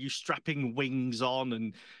longer are you strapping wings on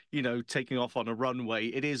and, taking off on a runway.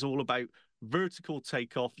 It is all about vertical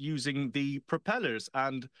takeoff using the propellers,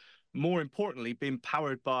 and more importantly, being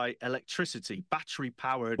powered by electricity, battery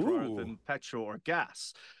powered rather than petrol or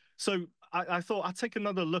gas. So I thought I'd take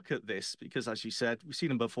another look at this because, as you said, we've seen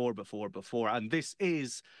them before. And this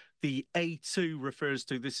is the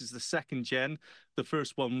A2 this is the second gen. The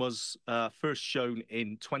first one was first shown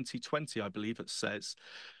in 2020, I believe it says.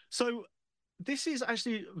 So this is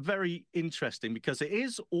actually very interesting because it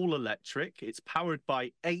is all electric. It's powered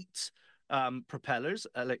by 8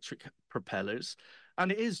 electric propellers. And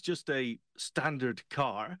it is just a standard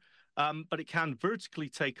car, but it can vertically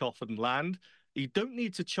take off and land. You don't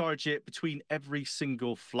need to charge it between every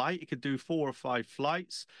single flight. It could do 4 or 5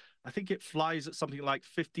 flights. I think it flies at something like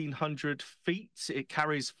 1,500 feet. It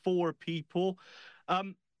carries 4 people.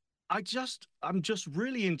 I'm just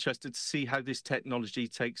really interested to see how this technology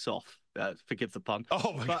takes off. Forgive the pun.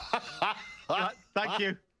 Oh, my God. Thank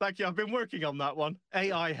you. I've been working on that one.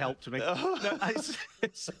 AI helped me. No,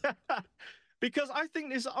 because I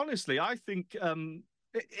think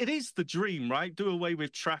it is the dream, right? Do away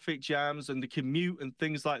with traffic jams and the commute and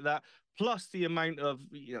things like that. Plus the amount of,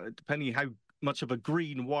 depending how much of a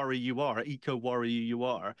green warrior you are, eco warrior you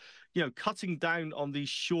are, cutting down on these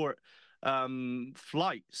short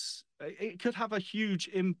flights, it could have a huge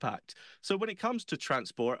impact. So when it comes to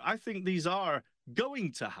transport, I think these are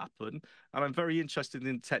going to happen, and I'm very interested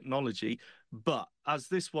in technology. But as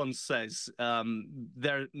this one says,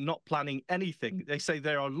 they're not planning anything. They say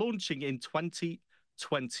they are launching in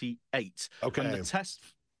 2028. Okay. And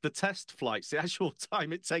the test flights, the actual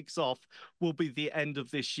time it takes off, will be the end of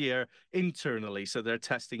this year internally. So they're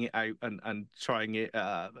testing it out and trying it,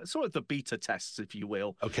 sort of the beta tests, if you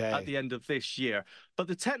will, at the end of this year. But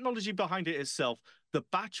the technology behind it itself, the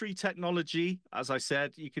battery technology, as I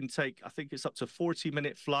said, you can take, I think it's up to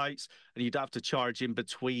 40-minute flights, and you'd have to charge in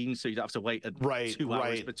between, so you'd have to wait 2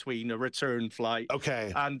 hours between a return flight.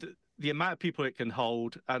 Okay. And the amount of people it can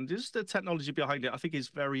hold and just the technology behind it, I think is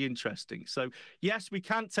very interesting. So, yes, we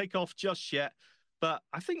can't take off just yet, but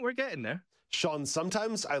I think we're getting there. Shaun,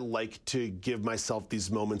 sometimes I like to give myself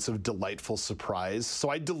these moments of delightful surprise. So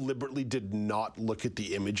I deliberately did not look at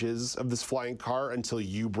the images of this flying car until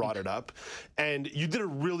you brought it up. And you did a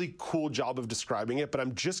really cool job of describing it, but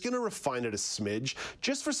I'm just going to refine it a smidge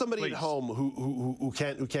just for somebody at home who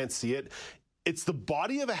can't see it. It's the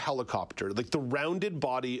body of a helicopter, like the rounded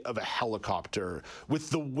body of a helicopter with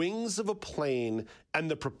the wings of a plane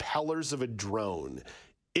and the propellers of a drone.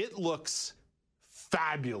 It looks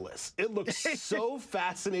fabulous. It looks so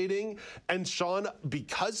fascinating. And Shaun,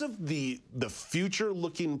 because of the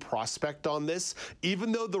future-looking prospect on this,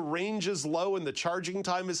 even though the range is low and the charging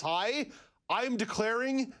time is high, I'm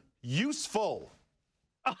declaring useful.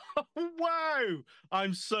 Oh, wow.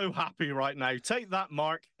 I'm so happy right now. Take that,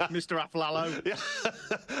 Mark, Mr. Aflalo.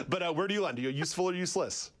 Yeah. But where do you land? Are you useful or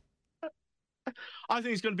useless? I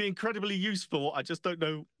think it's going to be incredibly useful. I just don't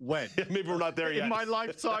know when. Maybe we're not there yet. In my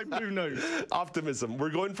lifetime, who knows? Optimism.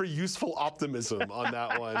 We're going for useful optimism on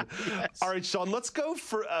that one. Yes. All right, Shaun, let's go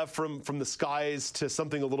for, from the skies to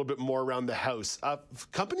something a little bit more around the house.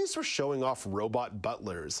 Companies are showing off robot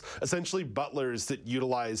butlers, essentially butlers that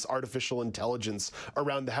utilize artificial intelligence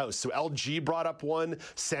around the house. So LG brought up one,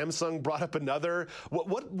 Samsung brought up another.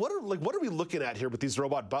 What are we looking at here with these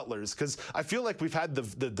robot butlers? Because I feel like we've had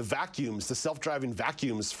the vacuums, the self-driving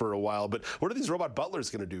vacuums for a while, but what are these robot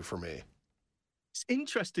butlers going to do for me? It's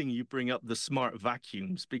interesting you bring up the smart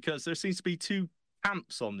vacuums, because there seems to be two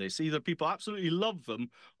camps on this. Either people absolutely love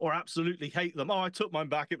them or absolutely hate them. Oh, I took mine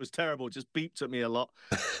back. It was terrible. It just beeped at me a lot.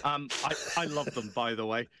 I love them, by the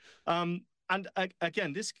way. And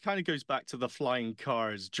again, this kind of goes back to the flying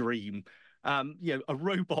cars dream. You know, a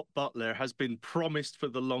robot butler has been promised for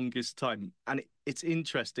the longest time. And it's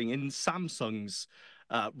interesting. In Samsung's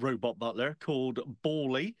robot butler called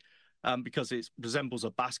Bally, because it resembles a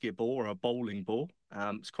basketball or a bowling ball.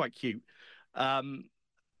 It's quite cute.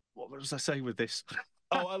 What was I saying with this?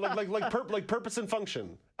 Oh, like purpose and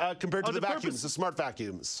function compared to the vacuums, the smart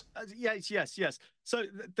vacuums. Yes. So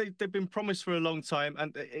they've been promised for a long time,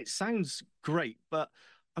 and it sounds great, but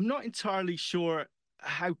I'm not entirely sure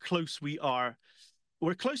how close we are.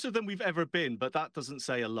 We're closer than we've ever been, but that doesn't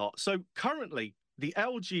say a lot. So currently, the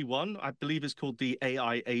LG one, I believe, is called the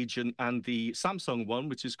AI Agent, and the Samsung one,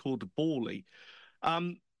 which is called Bally.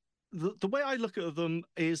 The way I look at them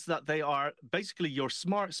is that they are basically your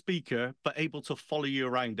smart speaker, but able to follow you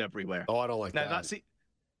around everywhere. Oh, I don't like that. Now, that's it.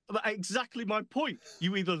 Exactly my point.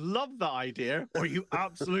 You either love that idea or you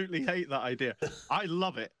absolutely hate that idea. I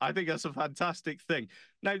love it. I think that's a fantastic thing.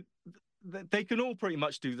 Now, they can all pretty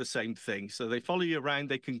much do the same thing. So they follow you around.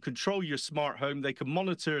 They can control your smart home. They can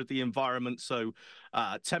monitor the environment, so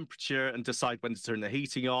temperature, and decide when to turn the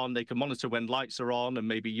heating on. They can monitor when lights are on and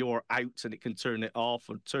maybe you're out, and it can turn it off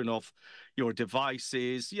or turn off your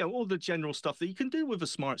devices. You know, all the general stuff that you can do with a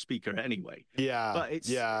smart speaker anyway. Yeah. But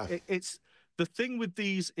it's the thing with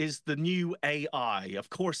these is the new AI.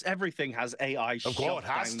 Of course, everything has AI. Of course, it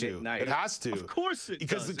has to. It has to. Of course it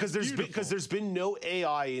does. Because there's been no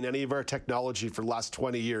AI in any of our technology for the last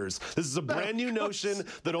 20 years. This is a brand new notion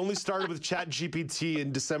that only started with ChatGPT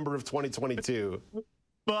in December of 2022.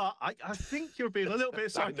 But I think you're being a little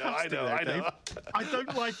bit sarcastic. I know. I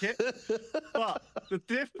don't like it. But the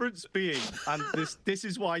difference being, and this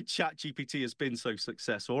is why ChatGPT has been so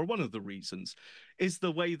successful, or one of the reasons, is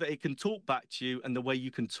the way that it can talk back to you and the way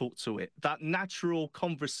you can talk to it. That natural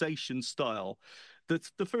conversation style.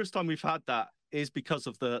 The first time we've had that is because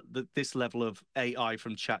of this level of AI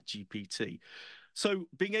from ChatGPT. So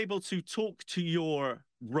being able to talk to your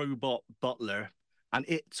robot butler and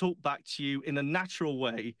it talk back to you in a natural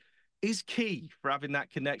way is key for having that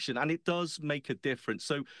connection. And it does make a difference.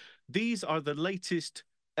 So these are the latest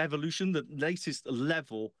evolution, the latest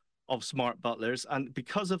level of smart butlers. And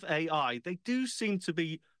because of AI, they do seem to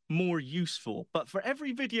be more useful. But for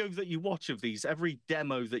every video that you watch of these, every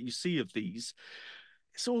demo that you see of these,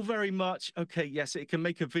 it's all very much, okay, yes, it can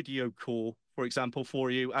make a video call, for example,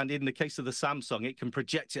 for you. And in the case of the Samsung, it can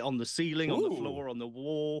project it on the ceiling, on the floor, on the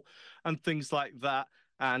wall, and things like that.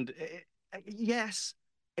 And yes,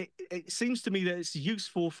 it seems to me that it's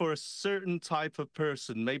useful for a certain type of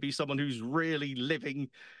person, maybe someone who's really living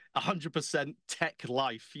 100% tech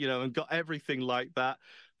life, you know, and got everything like that.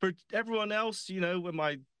 For everyone else, you know, when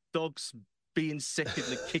my dog's being sick in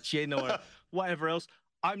the kitchen or whatever else,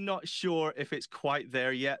 I'm not sure if it's quite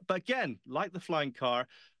there yet. But again, like the flying car,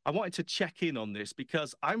 I wanted to check in on this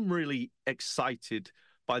because I'm really excited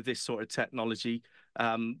by this sort of technology,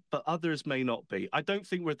 but others may not be. I don't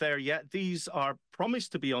think we're there yet. These are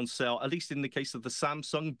promised to be on sale, at least in the case of the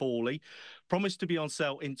Samsung Bally, promised to be on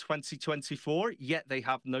sale in 2024, yet they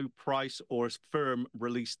have no price or firm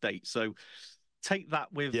release date. So take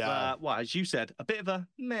that with, well, as you said, a bit of a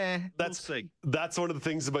meh. We'll see. That's one of the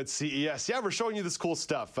things about CES. Yeah, we're showing you this cool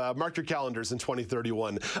stuff. Mark your calendars in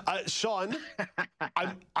 2031. Shaun,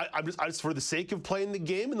 I'm just for the sake of playing the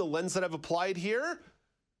game and the lens that I've applied here,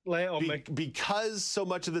 lay it on me. Because so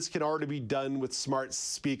much of this can already be done with smart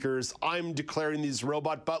speakers, I'm declaring these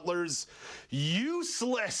robot butlers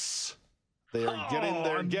useless. They're getting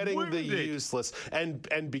the useless,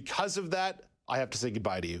 and because of that, I have to say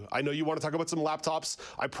goodbye to you. I know you want to talk about some laptops.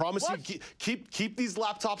 I promise you, keep these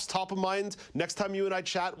laptops top of mind. Next time you and I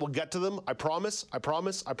chat, we'll get to them. I promise.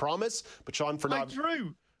 But Shaun, for now,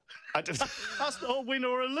 Drew. That's not a win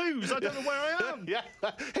or a lose. I don't know where I am. Yeah.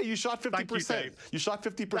 Hey, you shot 50%. You shot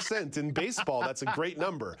 50% in baseball. That's a great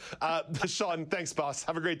number. Shaun, thanks, boss.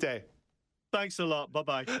 Have a great day. Thanks a lot.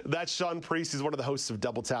 Bye-bye. That's Shaun Preece. He's one of the hosts of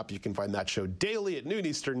Double Tap. You can find that show daily at noon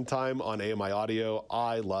Eastern Time on AMI Audio.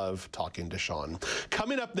 I love talking to Shaun.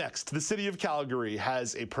 Coming up next, the city of Calgary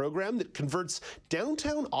has a program that converts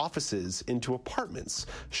downtown offices into apartments.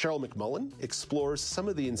 Sheryl McMullen explores some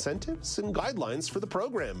of the incentives and guidelines for the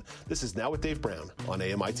program. This is Now with Dave Brown on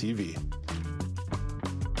AMI TV.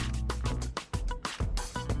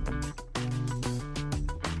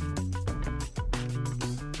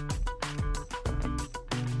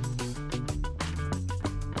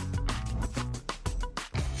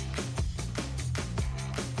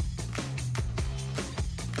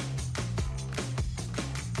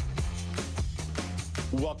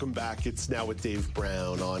 Welcome back. It's Now with Dave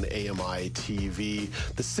Brown on AMI TV.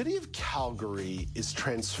 The city of Calgary is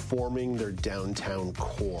transforming their downtown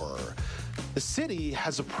core. The city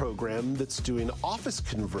has a program that's doing office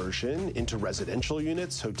conversion into residential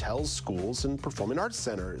units, hotels, schools, and performing arts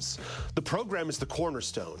centers. The program is the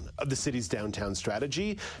cornerstone of the city's downtown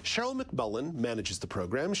strategy. Sheryl McMullen manages the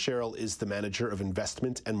program. Sheryl is the manager of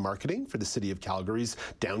investment and marketing for the city of Calgary's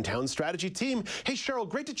downtown strategy team. Hey, Sheryl,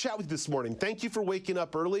 great to chat with you this morning. Thank you for waking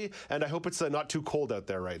up early, and I hope it's not too cold out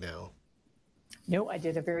there right now. No, I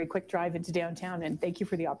did a very quick drive into downtown, and thank you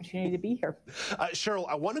for the opportunity to be here. Sheryl,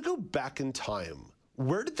 I want to go back in time.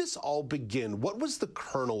 Where did this all begin? What was the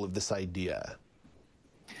kernel of this idea?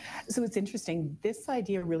 So it's interesting. This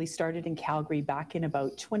idea really started in Calgary back in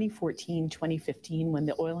about 2014, 2015, when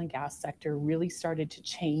the oil and gas sector really started to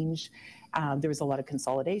change. There was a lot of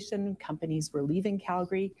consolidation. Companies were leaving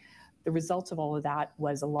Calgary. The result of all of that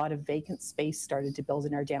was a lot of vacant space started to build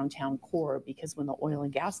in our downtown core, because when the oil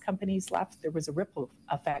and gas companies left, there was a ripple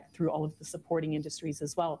effect through all of the supporting industries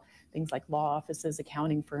as well, things like law offices,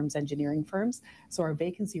 accounting firms, engineering firms. So our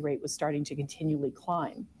vacancy rate was starting to continually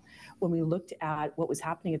climb. When we looked at what was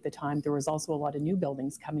happening at the time, there was also a lot of new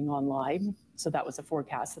buildings coming online. So that was a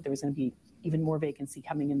forecast that there was going to be even more vacancy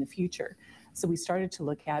coming in the future. So we started to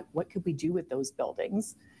look at what could we do with those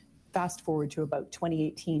buildings. Fast forward to about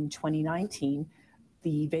 2018, 2019,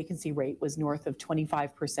 the vacancy rate was north of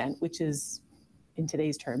 25%, which is, in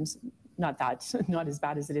today's terms, not as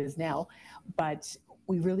bad as it is now. But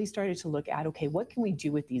we really started to look at, okay, what can we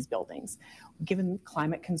do with these buildings? Given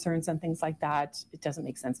climate concerns and things like that, it doesn't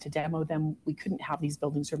make sense to demo them. We couldn't have these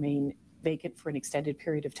buildings remain vacant for an extended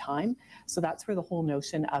period of time. So that's where the whole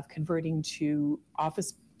notion of converting to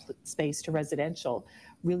office space to residential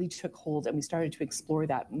really took hold, and we started to explore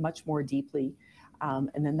that much more deeply. And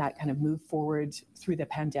then that kind of moved forward through the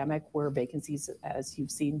pandemic, where vacancies, as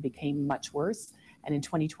you've seen, became much worse. And in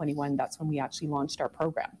 2021, that's when we actually launched our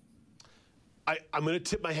program. I'm going to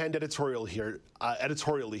tip my hand editorially here.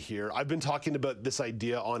 I've been talking about this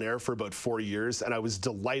idea on air for about 4 years, and I was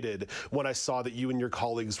delighted when I saw that you and your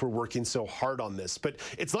colleagues were working so hard on this. But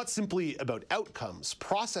it's not simply about outcomes.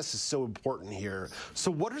 Process is so important here. So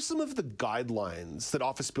what are some of the guidelines that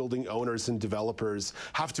office building owners and developers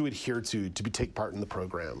have to adhere to take part in the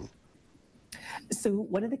program? So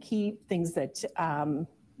one of the key things that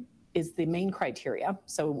is the main criteria.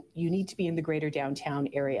 So you need to be in the greater downtown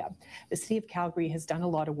area. The City of Calgary has done a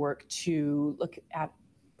lot of work to look at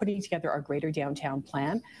putting together our greater downtown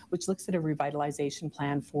plan, which looks at a revitalization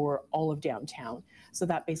plan for all of downtown. So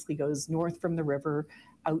that basically goes north from the river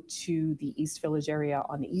out to the East Village area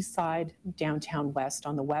on the east side, downtown west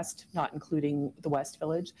on the west, not including the West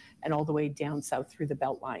Village, and all the way down south through the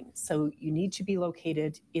Beltline. So you need to be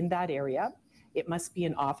located in that area. It must be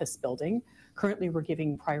an office building. Currently, we're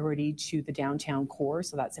giving priority to the downtown core,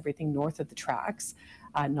 so that's everything north of the tracks,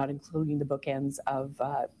 not including the bookends of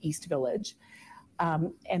East Village.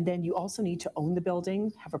 And then you also need to own the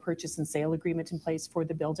building, have a purchase and sale agreement in place for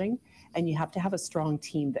the building, and you have to have a strong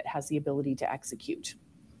team that has the ability to execute.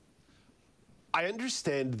 I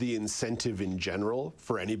understand the incentive in general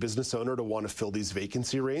for any business owner to want to fill these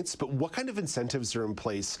vacancy rates, but what kind of incentives are in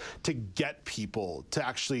place to get people to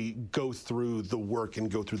actually go through the work and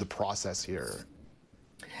go through the process here?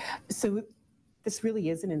 So this really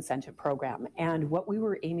is an incentive program. And what we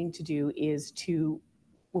were aiming to do is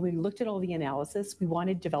when we looked at all the analysis, we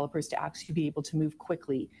wanted developers to actually be able to move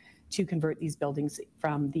quickly to convert these buildings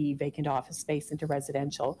from the vacant office space into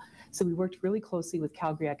residential. So we worked really closely with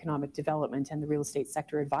Calgary Economic Development and the Real Estate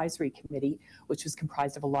Sector Advisory Committee, which was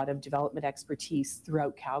comprised of a lot of development expertise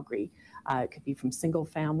throughout Calgary. It could be from single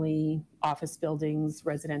family, office buildings,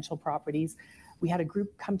 residential properties. We had a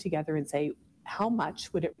group come together and say, how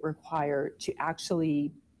much would it require to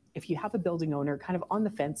actually, if you have a building owner kind of on the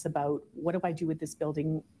fence about what do I do with this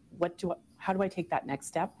building, how do I take that next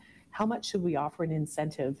step? How much should we offer an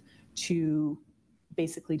incentive to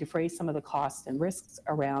basically defray some of the costs and risks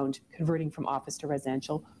around converting from office to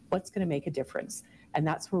residential? What's going to make a difference? And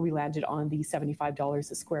that's where we landed on the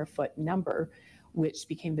 $75 a square foot number, which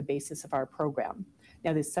became the basis of our program.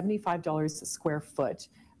 Now, this $75 a square foot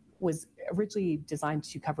was originally designed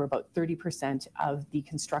to cover about 30% of the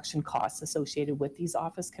construction costs associated with these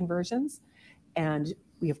office conversions. And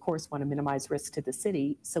we, of course, want to minimize risk to the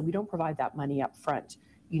city, so we don't provide that money up front.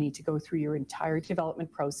 You need to go through your entire development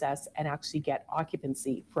process and actually get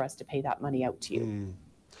occupancy for us to pay that money out to you.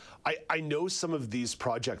 I know some of these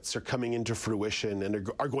projects are coming into fruition and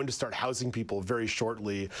are going to start housing people very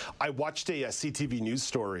shortly. I watched a CTV news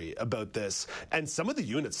story about this, and some of the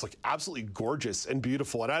units look absolutely gorgeous and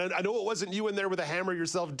beautiful. And I know it wasn't you in there with a hammer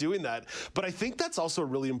yourself doing that, but I think that's also a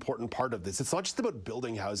really important part of this. It's not just about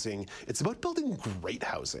building housing, it's about building great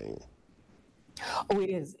housing. Oh, it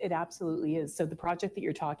is. It absolutely is. So the project that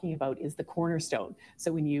you're talking about is the cornerstone.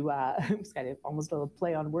 So when you, it's kind of almost a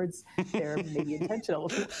play on words there, maybe intentional.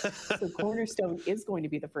 So cornerstone is going to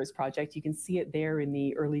be the first project. You can see it there in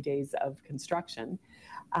the early days of construction.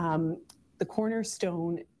 The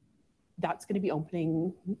cornerstone, that's going to be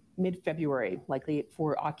opening mid-February, likely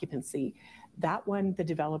for occupancy. That one, the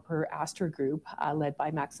developer Astor Group, led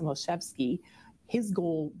by Maxim Olszewski, his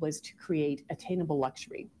goal was to create attainable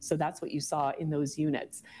luxury. So that's what you saw in those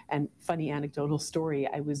units. And funny anecdotal story,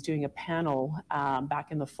 I was doing a panel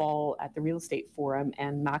back in the fall at the Real Estate Forum,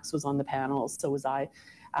 and Max was on the panel, so was I.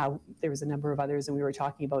 There was a number of others, and we were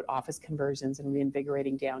talking about office conversions and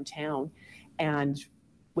reinvigorating downtown. And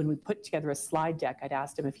when we put together a slide deck, I'd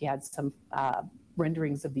asked him if he had some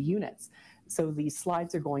renderings of the units. So these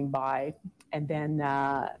slides are going by, and then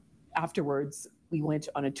afterwards, we went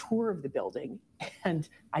on a tour of the building, and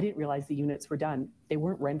I didn't realize the units were done. They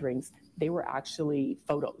weren't renderings. They were actually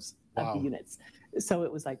photos of the units. So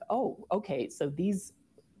it was like, oh, okay. So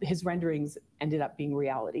his renderings ended up being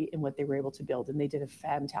reality in what they were able to build. And they did a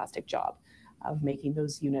fantastic job of making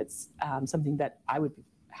those units something that I would be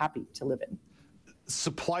happy to live in.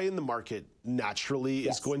 Supply in the market naturally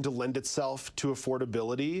is going to lend itself to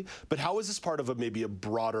affordability, but how is this part of maybe a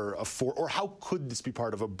broader or how could this be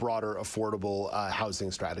part of a broader affordable housing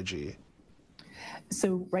strategy?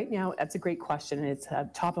 So right now, that's a great question, and it's a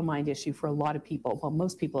top of mind issue for a lot of people, well,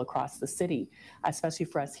 most people across the city, especially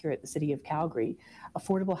for us here at the City of Calgary.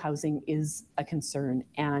 Affordable housing is a concern,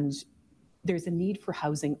 and there's a need for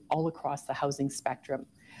housing all across the housing spectrum.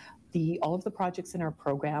 All of the projects in our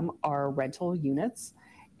program are rental units,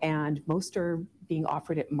 and most are being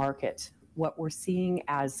offered at market. What we're seeing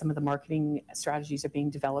as some of the marketing strategies are being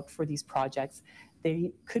developed for these projects,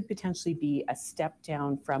 they could potentially be a step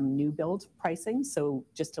down from new build pricing, so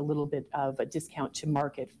just a little bit of a discount to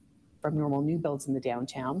market from normal new builds in the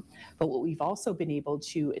downtown. But what we've also been able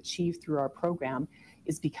to achieve through our program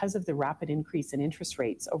is because of the rapid increase in interest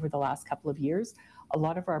rates over the last couple of years, a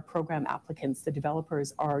lot of our program applicants, the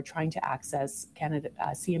developers, are trying to access Canada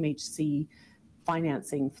CMHC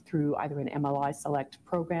financing through either an MLI Select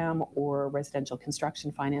program or a Residential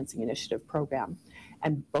Construction Financing Initiative program.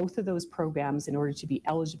 And both of those programs, in order to be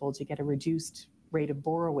eligible to get a reduced rate of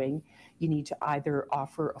borrowing, you need to either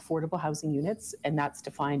offer affordable housing units, and that's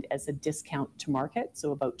defined as a discount to market,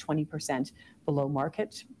 so about 20% below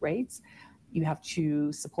market rates. You have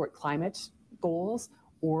to support climate goals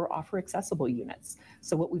or offer accessible units.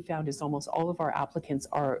 So what we found is almost all of our applicants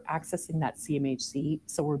are accessing that CMHC,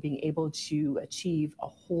 so we're being able to achieve a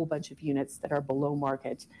whole bunch of units that are below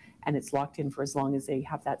market, and it's locked in for as long as they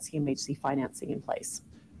have that CMHC financing in place.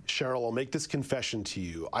 Sheryl, I'll make this confession to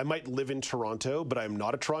you. I might live in Toronto, but I'm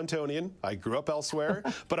not a Torontonian. I grew up elsewhere,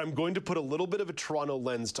 but I'm going to put a little bit of a Toronto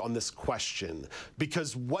lens on this question,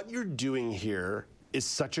 because what you're doing here is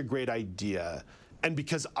such a great idea. And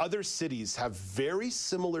because other cities have very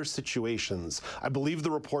similar situations, I believe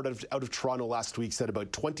the report out of Toronto last week said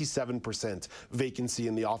about 27% vacancy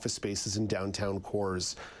in the office spaces in downtown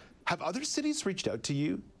cores. Have other cities reached out to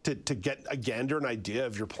you to get a gander, an idea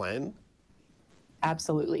of your plan?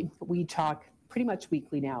 Absolutely. We talk pretty much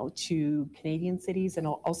weekly now to Canadian cities and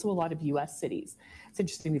also a lot of US cities. It's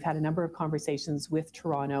interesting, we've had a number of conversations with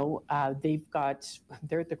Toronto.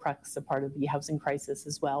 They're at the crux of part of the housing crisis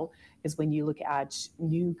as well, is when you look at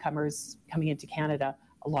newcomers coming into Canada,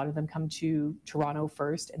 a lot of them come to Toronto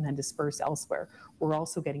first and then disperse elsewhere. We're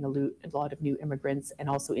also getting a lot of new immigrants and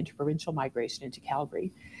also interprovincial migration into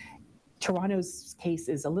Calgary. Toronto's case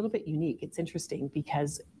is a little bit unique. It's interesting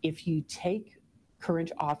because if you take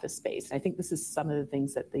current office space, and I think this is some of the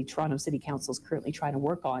things that the Toronto City Council is currently trying to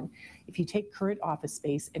work on, if you take current office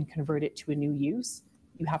space and convert it to a new use,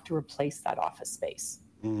 you have to replace that office space.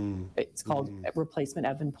 It's called replacement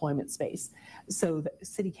of employment space. So the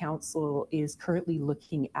City Council is currently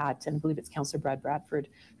looking at, and I believe it's Councillor Brad Bradford,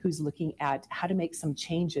 who's looking at how to make some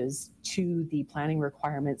changes to the planning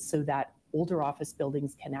requirements so that older office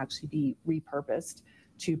buildings can actually be repurposed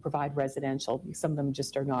to provide residential. Some of them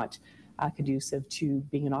just are not conducive to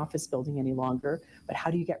being an office building any longer. But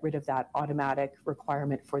how do you get rid of that automatic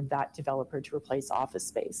requirement for that developer to replace office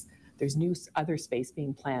space? There's other space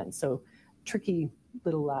being planned. So tricky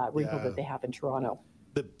little wrinkle that they have in Toronto.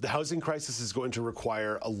 The housing crisis is going to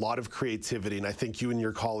require a lot of creativity, and I think you and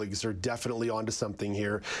your colleagues are definitely onto something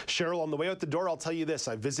here. Sheryl, on the way out the door, I'll tell you this.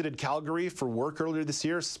 I visited Calgary for work earlier this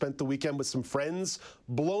year, spent the weekend with some friends,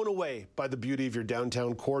 blown away by the beauty of your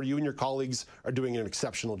downtown core. You and your colleagues are doing an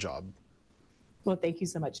exceptional job. Well, thank you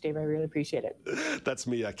so much, Dave. I really appreciate it. That's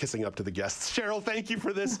me kissing up to the guests. Sheryl, thank you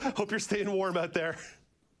for this. Hope you're staying warm out there.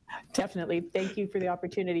 Definitely. Thank you for the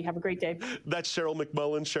opportunity. Have a great day. That's Sheryl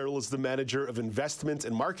McMullen. Sheryl is the manager of investment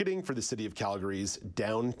and marketing for the City of Calgary's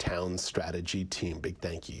downtown strategy team. Big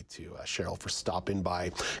thank you to Sheryl for stopping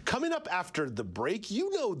by. Coming up after the break, you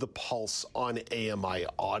know The Pulse on AMI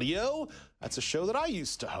Audio. That's a show that I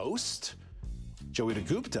used to host. Joeita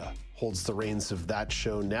Gupta holds the reins of that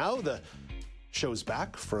show now. The show's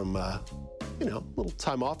back from a little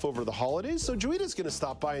time off over the holidays. So Joeita's going to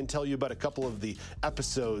stop by and tell you about a couple of the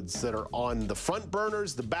episodes that are on the front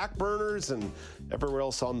burners, the back burners, and everywhere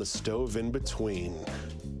else on the stove in between.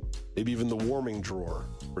 Maybe even the warming drawer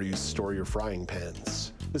where you store your frying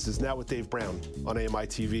pans. This is Now with Dave Brown on AMI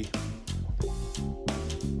TV.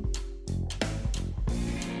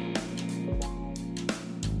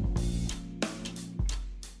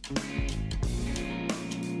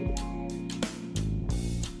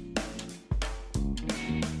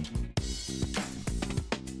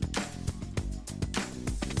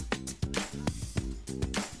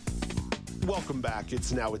 Welcome back.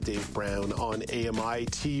 It's Now with Dave Brown on AMI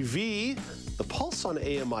TV. The Pulse on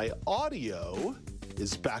AMI Audio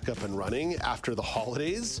is back up and running after the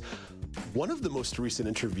holidays. One of the most recent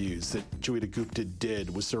interviews that Joeita Gupta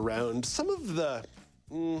did was around some of the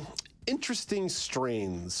interesting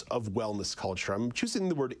strains of wellness culture. I'm choosing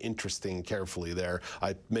the word interesting carefully there.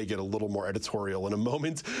 I may get a little more editorial in a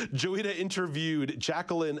moment. Joeita interviewed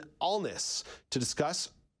Jacqueline Allness to discuss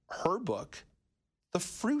her book, The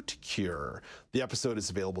Fruit Cure. The episode is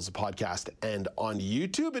available as a podcast and on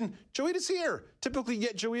YouTube. And Joeita's here. Typically you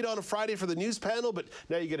get Joeita on a Friday for the news panel, but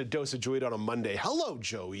now you get a dose of Joeita on a Monday. Hello,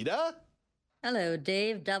 Joeita. Hello,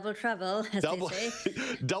 Dave. Double trouble, as they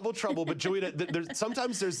say. Double trouble. But Joeita,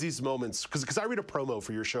 sometimes there's these moments, because I read a promo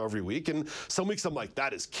for your show every week, and some weeks I'm like,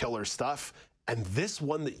 that is killer stuff. And this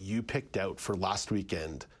one that you picked out for last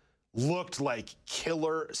weekend looked like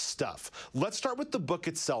killer stuff. Let's start with the book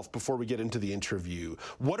itself before we get into the interview.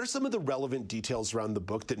 What are some of the relevant details around the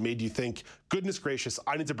book that made you think, goodness gracious,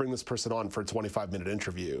 I need to bring this person on for a 25-minute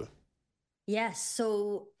interview? Yes,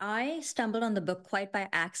 so I stumbled on the book quite by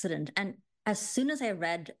accident. And as soon as I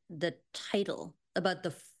read the title about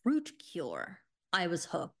the fruit cure, I was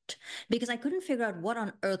hooked because I couldn't figure out what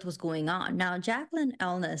on earth was going on. Now, Jacqueline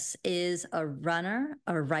Allness is a runner,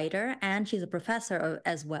 a writer, and she's a professor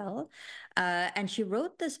as well. And she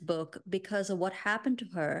wrote this book because of what happened to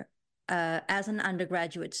her as an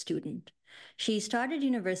undergraduate student. She started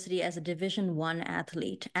university as a Division I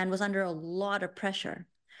athlete and was under a lot of pressure,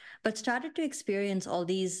 but started to experience all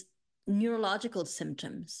these neurological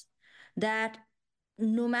symptoms that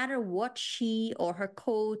no matter what she or her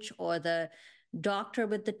coach or the doctor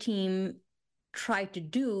with the team tried to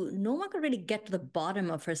do, no one could really get to the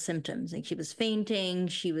bottom of her symptoms. Like she was fainting,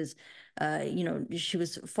 she was, she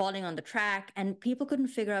was falling on the track, and people couldn't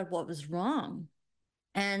figure out what was wrong.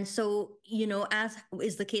 And so, as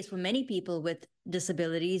is the case for many people with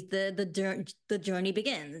disabilities, the journey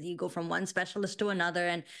begins. You go from one specialist to another,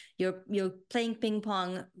 and you're playing ping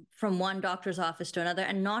pong from one doctor's office to another,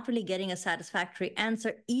 and not really getting a satisfactory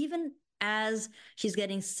answer, even as she's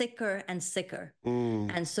getting sicker and sicker.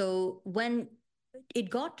 And so when it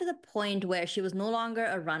got to the point where she was no longer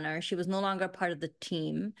a runner, she was no longer part of the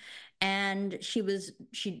team, and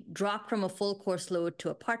she dropped from a full course load to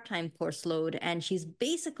a part-time course load, and she's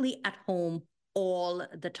basically at home all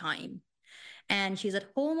the time. And she's at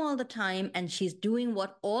home all the time, and she's doing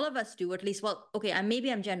what all of us do, at least, well, okay,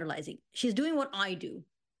 maybe I'm generalizing. She's doing what I do.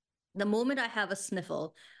 The moment I have a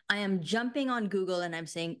sniffle, I am jumping on Google and I'm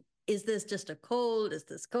saying, is this just a cold? Is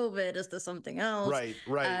this COVID? Is this something else?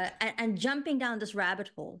 Right. And jumping down this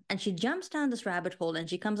rabbit hole. And she jumps down this rabbit hole and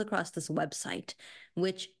she comes across this website,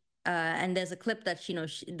 which, and there's a clip that,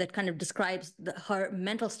 that kind of describes her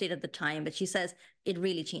mental state at the time, but she says it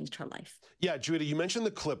really changed her life. Yeah, Juita, you mentioned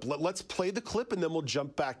the clip. Let's play the clip and then we'll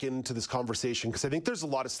jump back into this conversation because I think there's a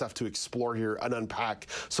lot of stuff to explore here and unpack.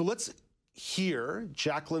 So let's hear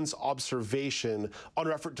Jacqueline's observation on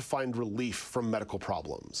her effort to find relief from medical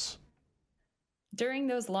problems. During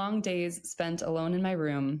those long days spent alone in my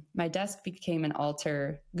room, my desk became an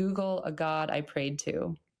altar, Google a god I prayed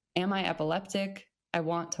to. Am I epileptic? I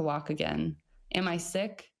want to walk again. Am I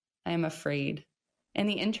sick? I am afraid. And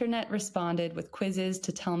the internet responded with quizzes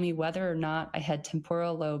to tell me whether or not I had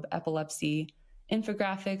temporal lobe epilepsy,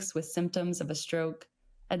 infographics with symptoms of a stroke,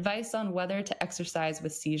 advice on whether to exercise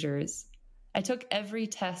with seizures. I took every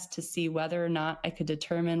test to see whether or not I could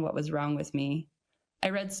determine what was wrong with me. I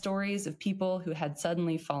read stories of people who had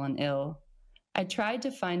suddenly fallen ill. I tried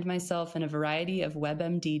to find myself in a variety of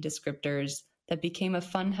WebMD descriptors that became a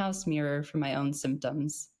funhouse mirror for my own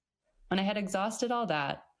symptoms. When I had exhausted all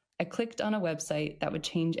that, I clicked on a website that would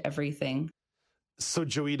change everything. So,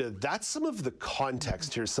 Joita, that's some of the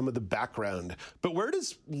context here, some of the background. But where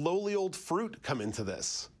does lowly old fruit come into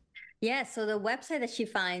this? Yeah, so the website that she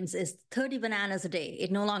finds is 30 bananas a day.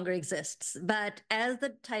 It no longer exists. But as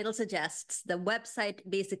the title suggests, the website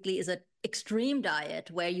basically is an extreme diet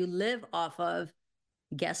where you live off of,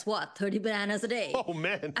 guess what, 30 bananas a day. Oh,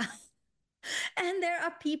 man. And there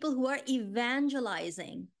are people who are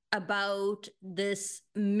evangelizing about this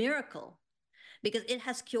miracle because it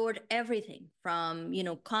has cured everything from,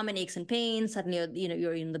 common aches and pains. Suddenly,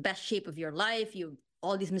 you're in the best shape of your life.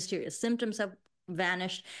 All these mysterious symptoms have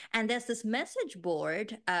vanished. And there's this message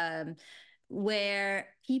board where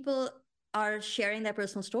people are sharing their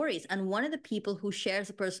personal stories. And one of the people who shares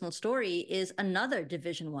a personal story is another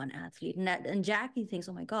Division I athlete. And Jackie thinks,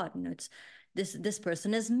 oh my God, it's this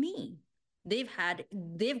person is me.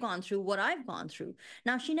 They've gone through what I've gone through.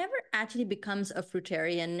 Now, she never actually becomes a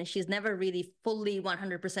fruitarian. She's never really fully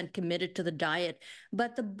 100% committed to the diet.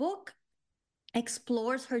 But the book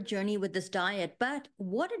explores her journey with this diet. But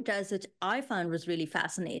what it does, which I found was really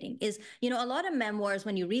fascinating, is, a lot of memoirs,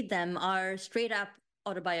 when you read them, are straight up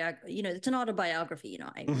autobiography. It's an autobiography.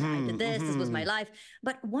 I did this, this was my life.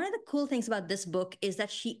 But one of the cool things about this book is that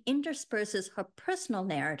she intersperses her personal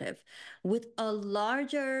narrative with a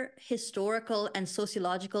larger historical and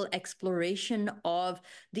sociological exploration of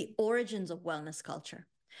the origins of wellness culture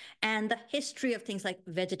and the history of things like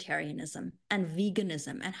vegetarianism and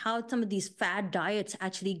veganism and how some of these fad diets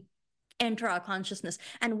actually enter our consciousness.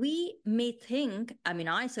 And we may think,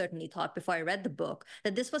 I certainly thought before I read the book,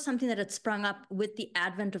 that this was something that had sprung up with the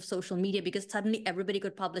advent of social media because suddenly everybody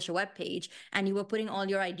could publish a web page and you were putting all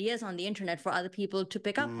your ideas on the internet for other people to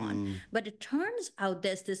pick up on. But it turns out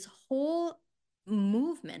there's this whole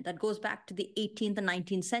movement that goes back to the 18th and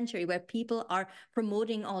 19th century where people are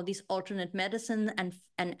promoting all these alternate medicine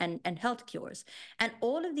and health cures. And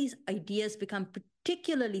all of these ideas become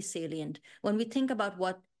particularly salient when we think about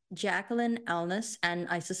what Jacqueline Elnis and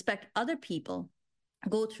I suspect other people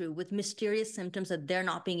go through with mysterious symptoms that they're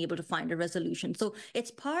not being able to find a resolution. So it's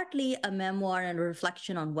partly a memoir and a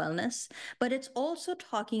reflection on wellness, but it's also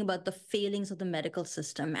talking about the failings of the medical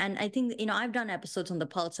system. And I think, I've done episodes on The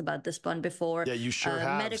Pulse about this one before. Yeah, you sure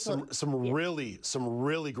have. Some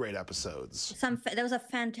really great episodes. There was a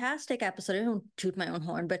fantastic episode. I don't toot my own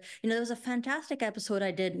horn, but, there was a fantastic episode I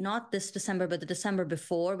did, not this December, but the December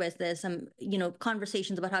before, where there's some,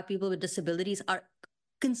 conversations about how people with disabilities are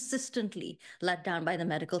consistently let down by the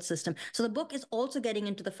medical system. So the book is also getting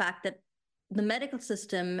into the fact that the medical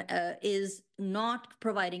system is not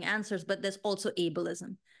providing answers, but there's also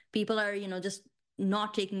ableism. People are, just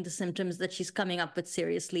not taking the symptoms that she's coming up with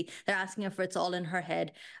seriously. They're asking her if it's all in her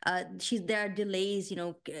head. There are delays,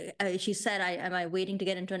 she said, am I waiting to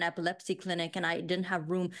get into an epilepsy clinic and I didn't have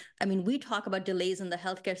room? We talk about delays in the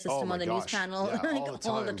healthcare system on the news channel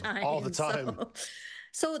all the time.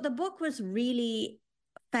 So the book was really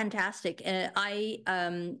fantastic. I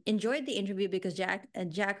enjoyed the interview because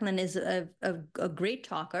Jacqueline is a great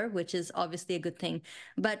talker, which is obviously a good thing,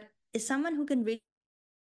 but is someone who can really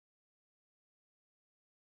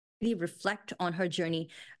reflect on her journey.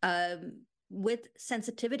 with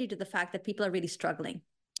sensitivity to the fact that people are really struggling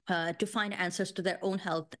to find answers to their own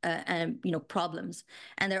health and problems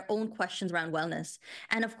and their own questions around wellness.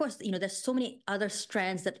 And of course, there's so many other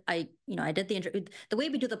strands that I did the interview. The way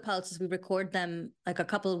we do the Pulse is we record them like a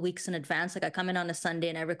couple of weeks in advance. Like I come in on a Sunday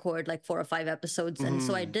and I record like 4 or 5 episodes. And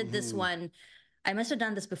so I did this one. I must have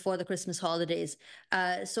done this before the Christmas holidays.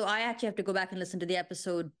 So I actually have to go back and listen to the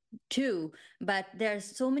episode too. But there's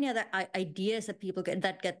so many other ideas that people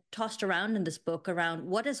get tossed around in this book around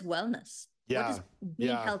what is wellness? Yeah. What does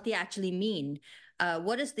being healthy actually mean?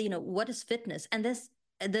 What is what is fitness? And there's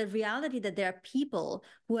the reality that there are people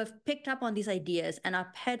who have picked up on these ideas and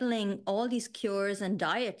are peddling all these cures and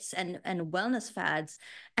diets and wellness fads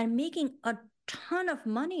and making a ton of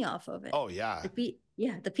money off of it. Oh, yeah.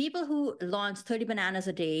 The people who launched 30 bananas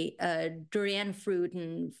a day, durian fruit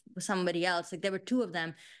and somebody else, like there were 2 of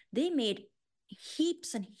them, they made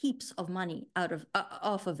heaps and heaps of money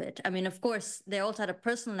off of it. I mean, of course, they also had a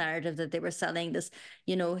personal narrative that they were selling this,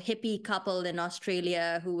 hippie couple in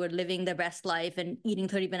Australia who were living their best life and eating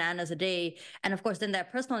 30 bananas a day. And of course, then their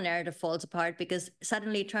personal narrative falls apart because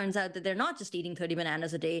suddenly it turns out that they're not just eating 30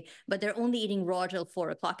 bananas a day, but they're only eating raw till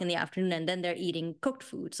 4 o'clock in the afternoon, and then they're eating cooked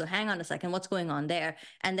food. So hang on a second, what's going on there?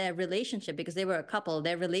 And their relationship, because they were a couple,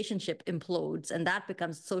 their relationship implodes, and that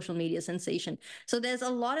becomes social media sensation. So there's a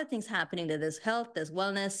lot of things happening there. There's health, there's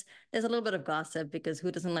wellness, there's a little bit of gossip because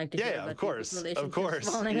who doesn't like to hear about people's relationships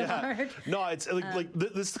falling apart? No, it's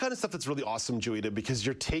this is the kind of stuff that's really awesome, Joita, because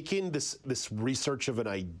you're taking this research of an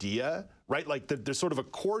idea, right? Like there's sort of a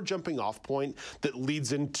core jumping off point that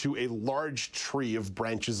leads into a large tree of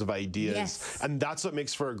branches of ideas. Yes. And that's what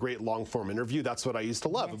makes for a great long form interview. That's what I used to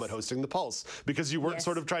love about hosting the Pulse, because you weren't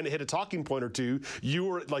sort of trying to hit a talking point or two. You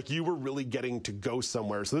were really getting to go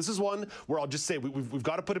somewhere. So this is one where I'll just say we've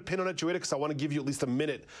got to put a pin on it, Joita, because I want to give you at least a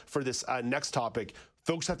minute for this next topic.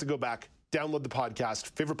 Folks have to go back, download the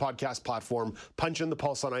podcast, favorite podcast platform, punch in the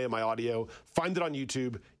Pulse on AMI Audio, find it on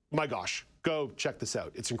YouTube. My gosh, go check this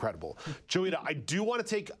out. It's incredible. Joita, I do want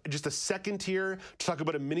to take just a second here to talk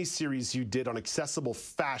about a mini-series you did on accessible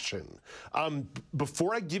fashion.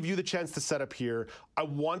 Before I give you the chance to set up here, I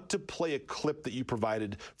want to play a clip that you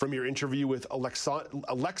provided from your interview with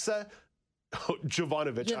Alexa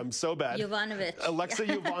Jovanovic. I'm so bad. Jovanovic. Alexa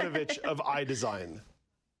Jovanovic of iDesign.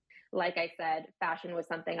 Like I said, fashion was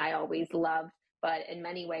something I always loved, but in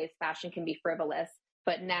many ways, fashion can be frivolous.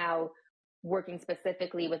 But now, working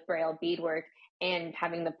specifically with Braille beadwork and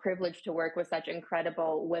having the privilege to work with such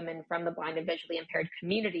incredible women from the blind and visually impaired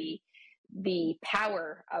community, the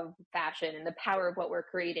power of fashion and the power of what we're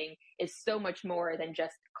creating is so much more than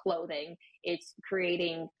just clothing. It's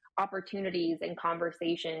creating opportunities and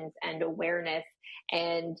conversations and awareness.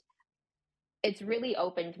 And it's really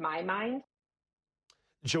opened my mind.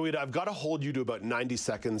 Joita, I've got to hold you to about 90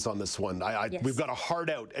 seconds on this one. Yes. We've got a hard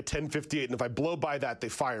out at 10:58, and if I blow by that, they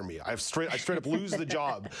fire me. I straight up lose the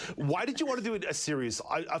job. Why did you want to do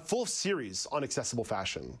a full series on accessible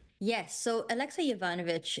fashion? Yes, so Alexa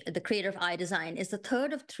Jovanovic, the creator of iDesign, is the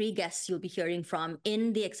third of 3 guests you'll be hearing from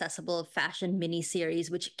in the Accessible Fashion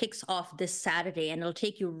mini-series, which kicks off this Saturday, and it'll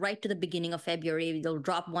take you right to the beginning of February. They'll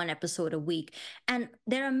drop 1 episode a week. And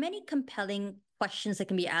there are many compelling questions that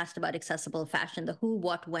can be asked about accessible fashion: the who,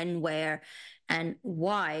 what, when, where, and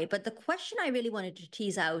why. But the question I really wanted to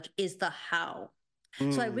tease out is the how.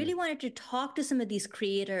 So I really wanted to talk to some of these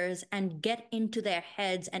creators and get into their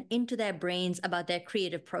heads and into their brains about their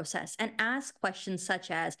creative process and ask questions such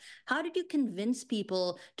as, how did you convince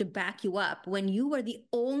people to back you up when you were the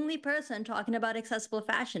only person talking about accessible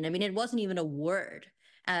fashion? I mean, it wasn't even a word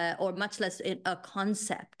or much less a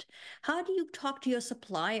concept. How do you talk to your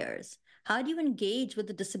suppliers? How do you engage with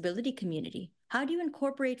the disability community? How do you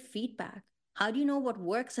incorporate feedback? How do you know what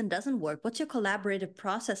works and doesn't work? What's your collaborative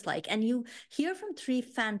process like? And you hear from 3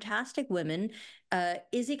 fantastic women,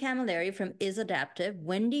 Izzy Camilleri from Is Adaptive,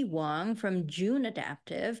 Wendy Wong from June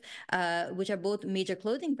Adaptive, which are both major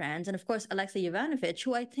clothing brands, and of course, Alexa Jovanovic,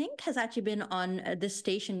 who I think has actually been on this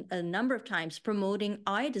station a number of times promoting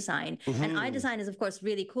iDesign. And iDesign is, of course,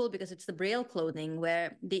 really cool because it's the Braille clothing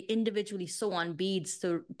where they individually sew on beads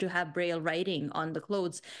to have Braille writing on the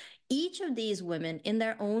clothes. Each of these women, in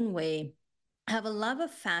their own way, have a love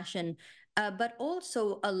of fashion, but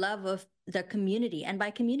also a love of the community. And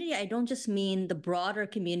by community, I don't just mean the broader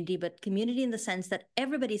community, but community in the sense that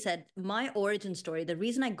everybody said, my origin story, the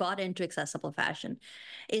reason I got into accessible fashion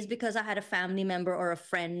is because I had a family member or a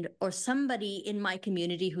friend or somebody in my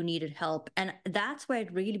community who needed help. And that's where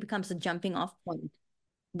it really becomes a jumping off point.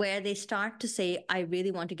 where they start to say, I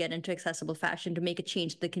really want to get into accessible fashion to make a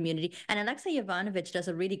change to the community. And Alexei Yovanovitch does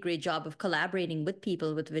a really great job of collaborating with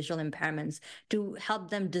people with visual impairments to help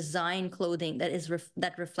them design clothing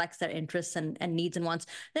that reflects their interests and needs and wants.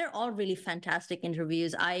 They're all really fantastic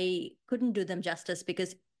interviews. I couldn't do them justice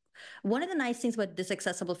because one of the nice things about this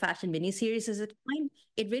accessible fashion miniseries is it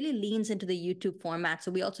really leans into the YouTube format.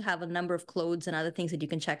 So we also have a number of clothes and other things that you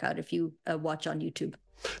can check out if you watch on YouTube.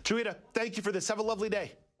 Juita, thank you for this. Have a lovely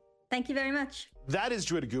day. Thank you very much. That is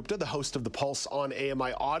Juita Gupta, the host of The Pulse on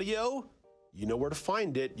AMI Audio. You know where to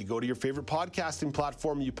find it. You go to your favorite podcasting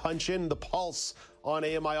platform, you punch in The Pulse on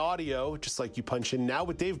AMI Audio, just like you punch in Now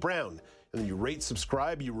with Dave Brown. And then you rate,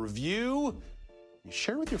 subscribe, you review, you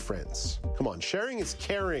share with your friends. Come on, sharing is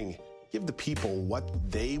caring. Give the people what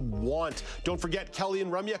they want. Don't forget Kelly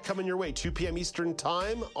and Ramya coming your way, 2 p.m. Eastern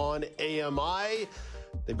Time on AMI.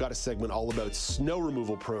 They've got a segment all about snow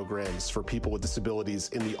removal programs for people with disabilities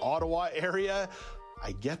in the Ottawa area.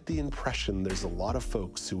 I get the impression there's a lot of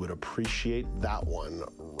folks who would appreciate that one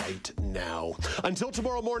right now. Until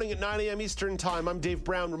tomorrow morning at 9 a.m. Eastern Time, I'm Dave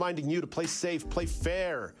Brown reminding you to play safe, play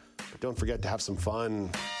fair, but don't forget to have some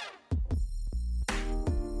fun.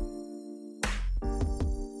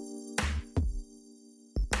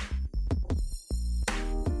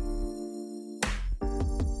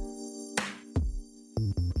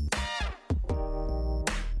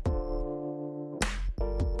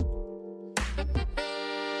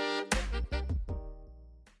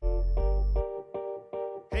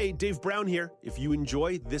 Hey, Dave Brown here. If you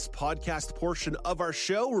enjoy this podcast portion of our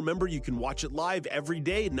show, remember you can watch it live every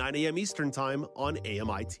day at 9 a.m. Eastern Time on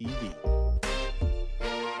AMI TV.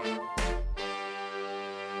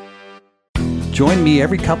 Join me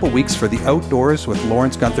every couple weeks for the Outdoors with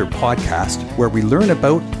Lawrence Gunther podcast, where we learn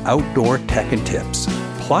about outdoor tech and tips.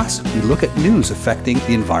 Plus, we look at news affecting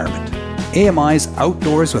the environment. AMI's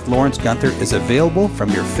Outdoors with Lawrence Gunther is available from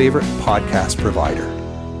your favorite podcast provider.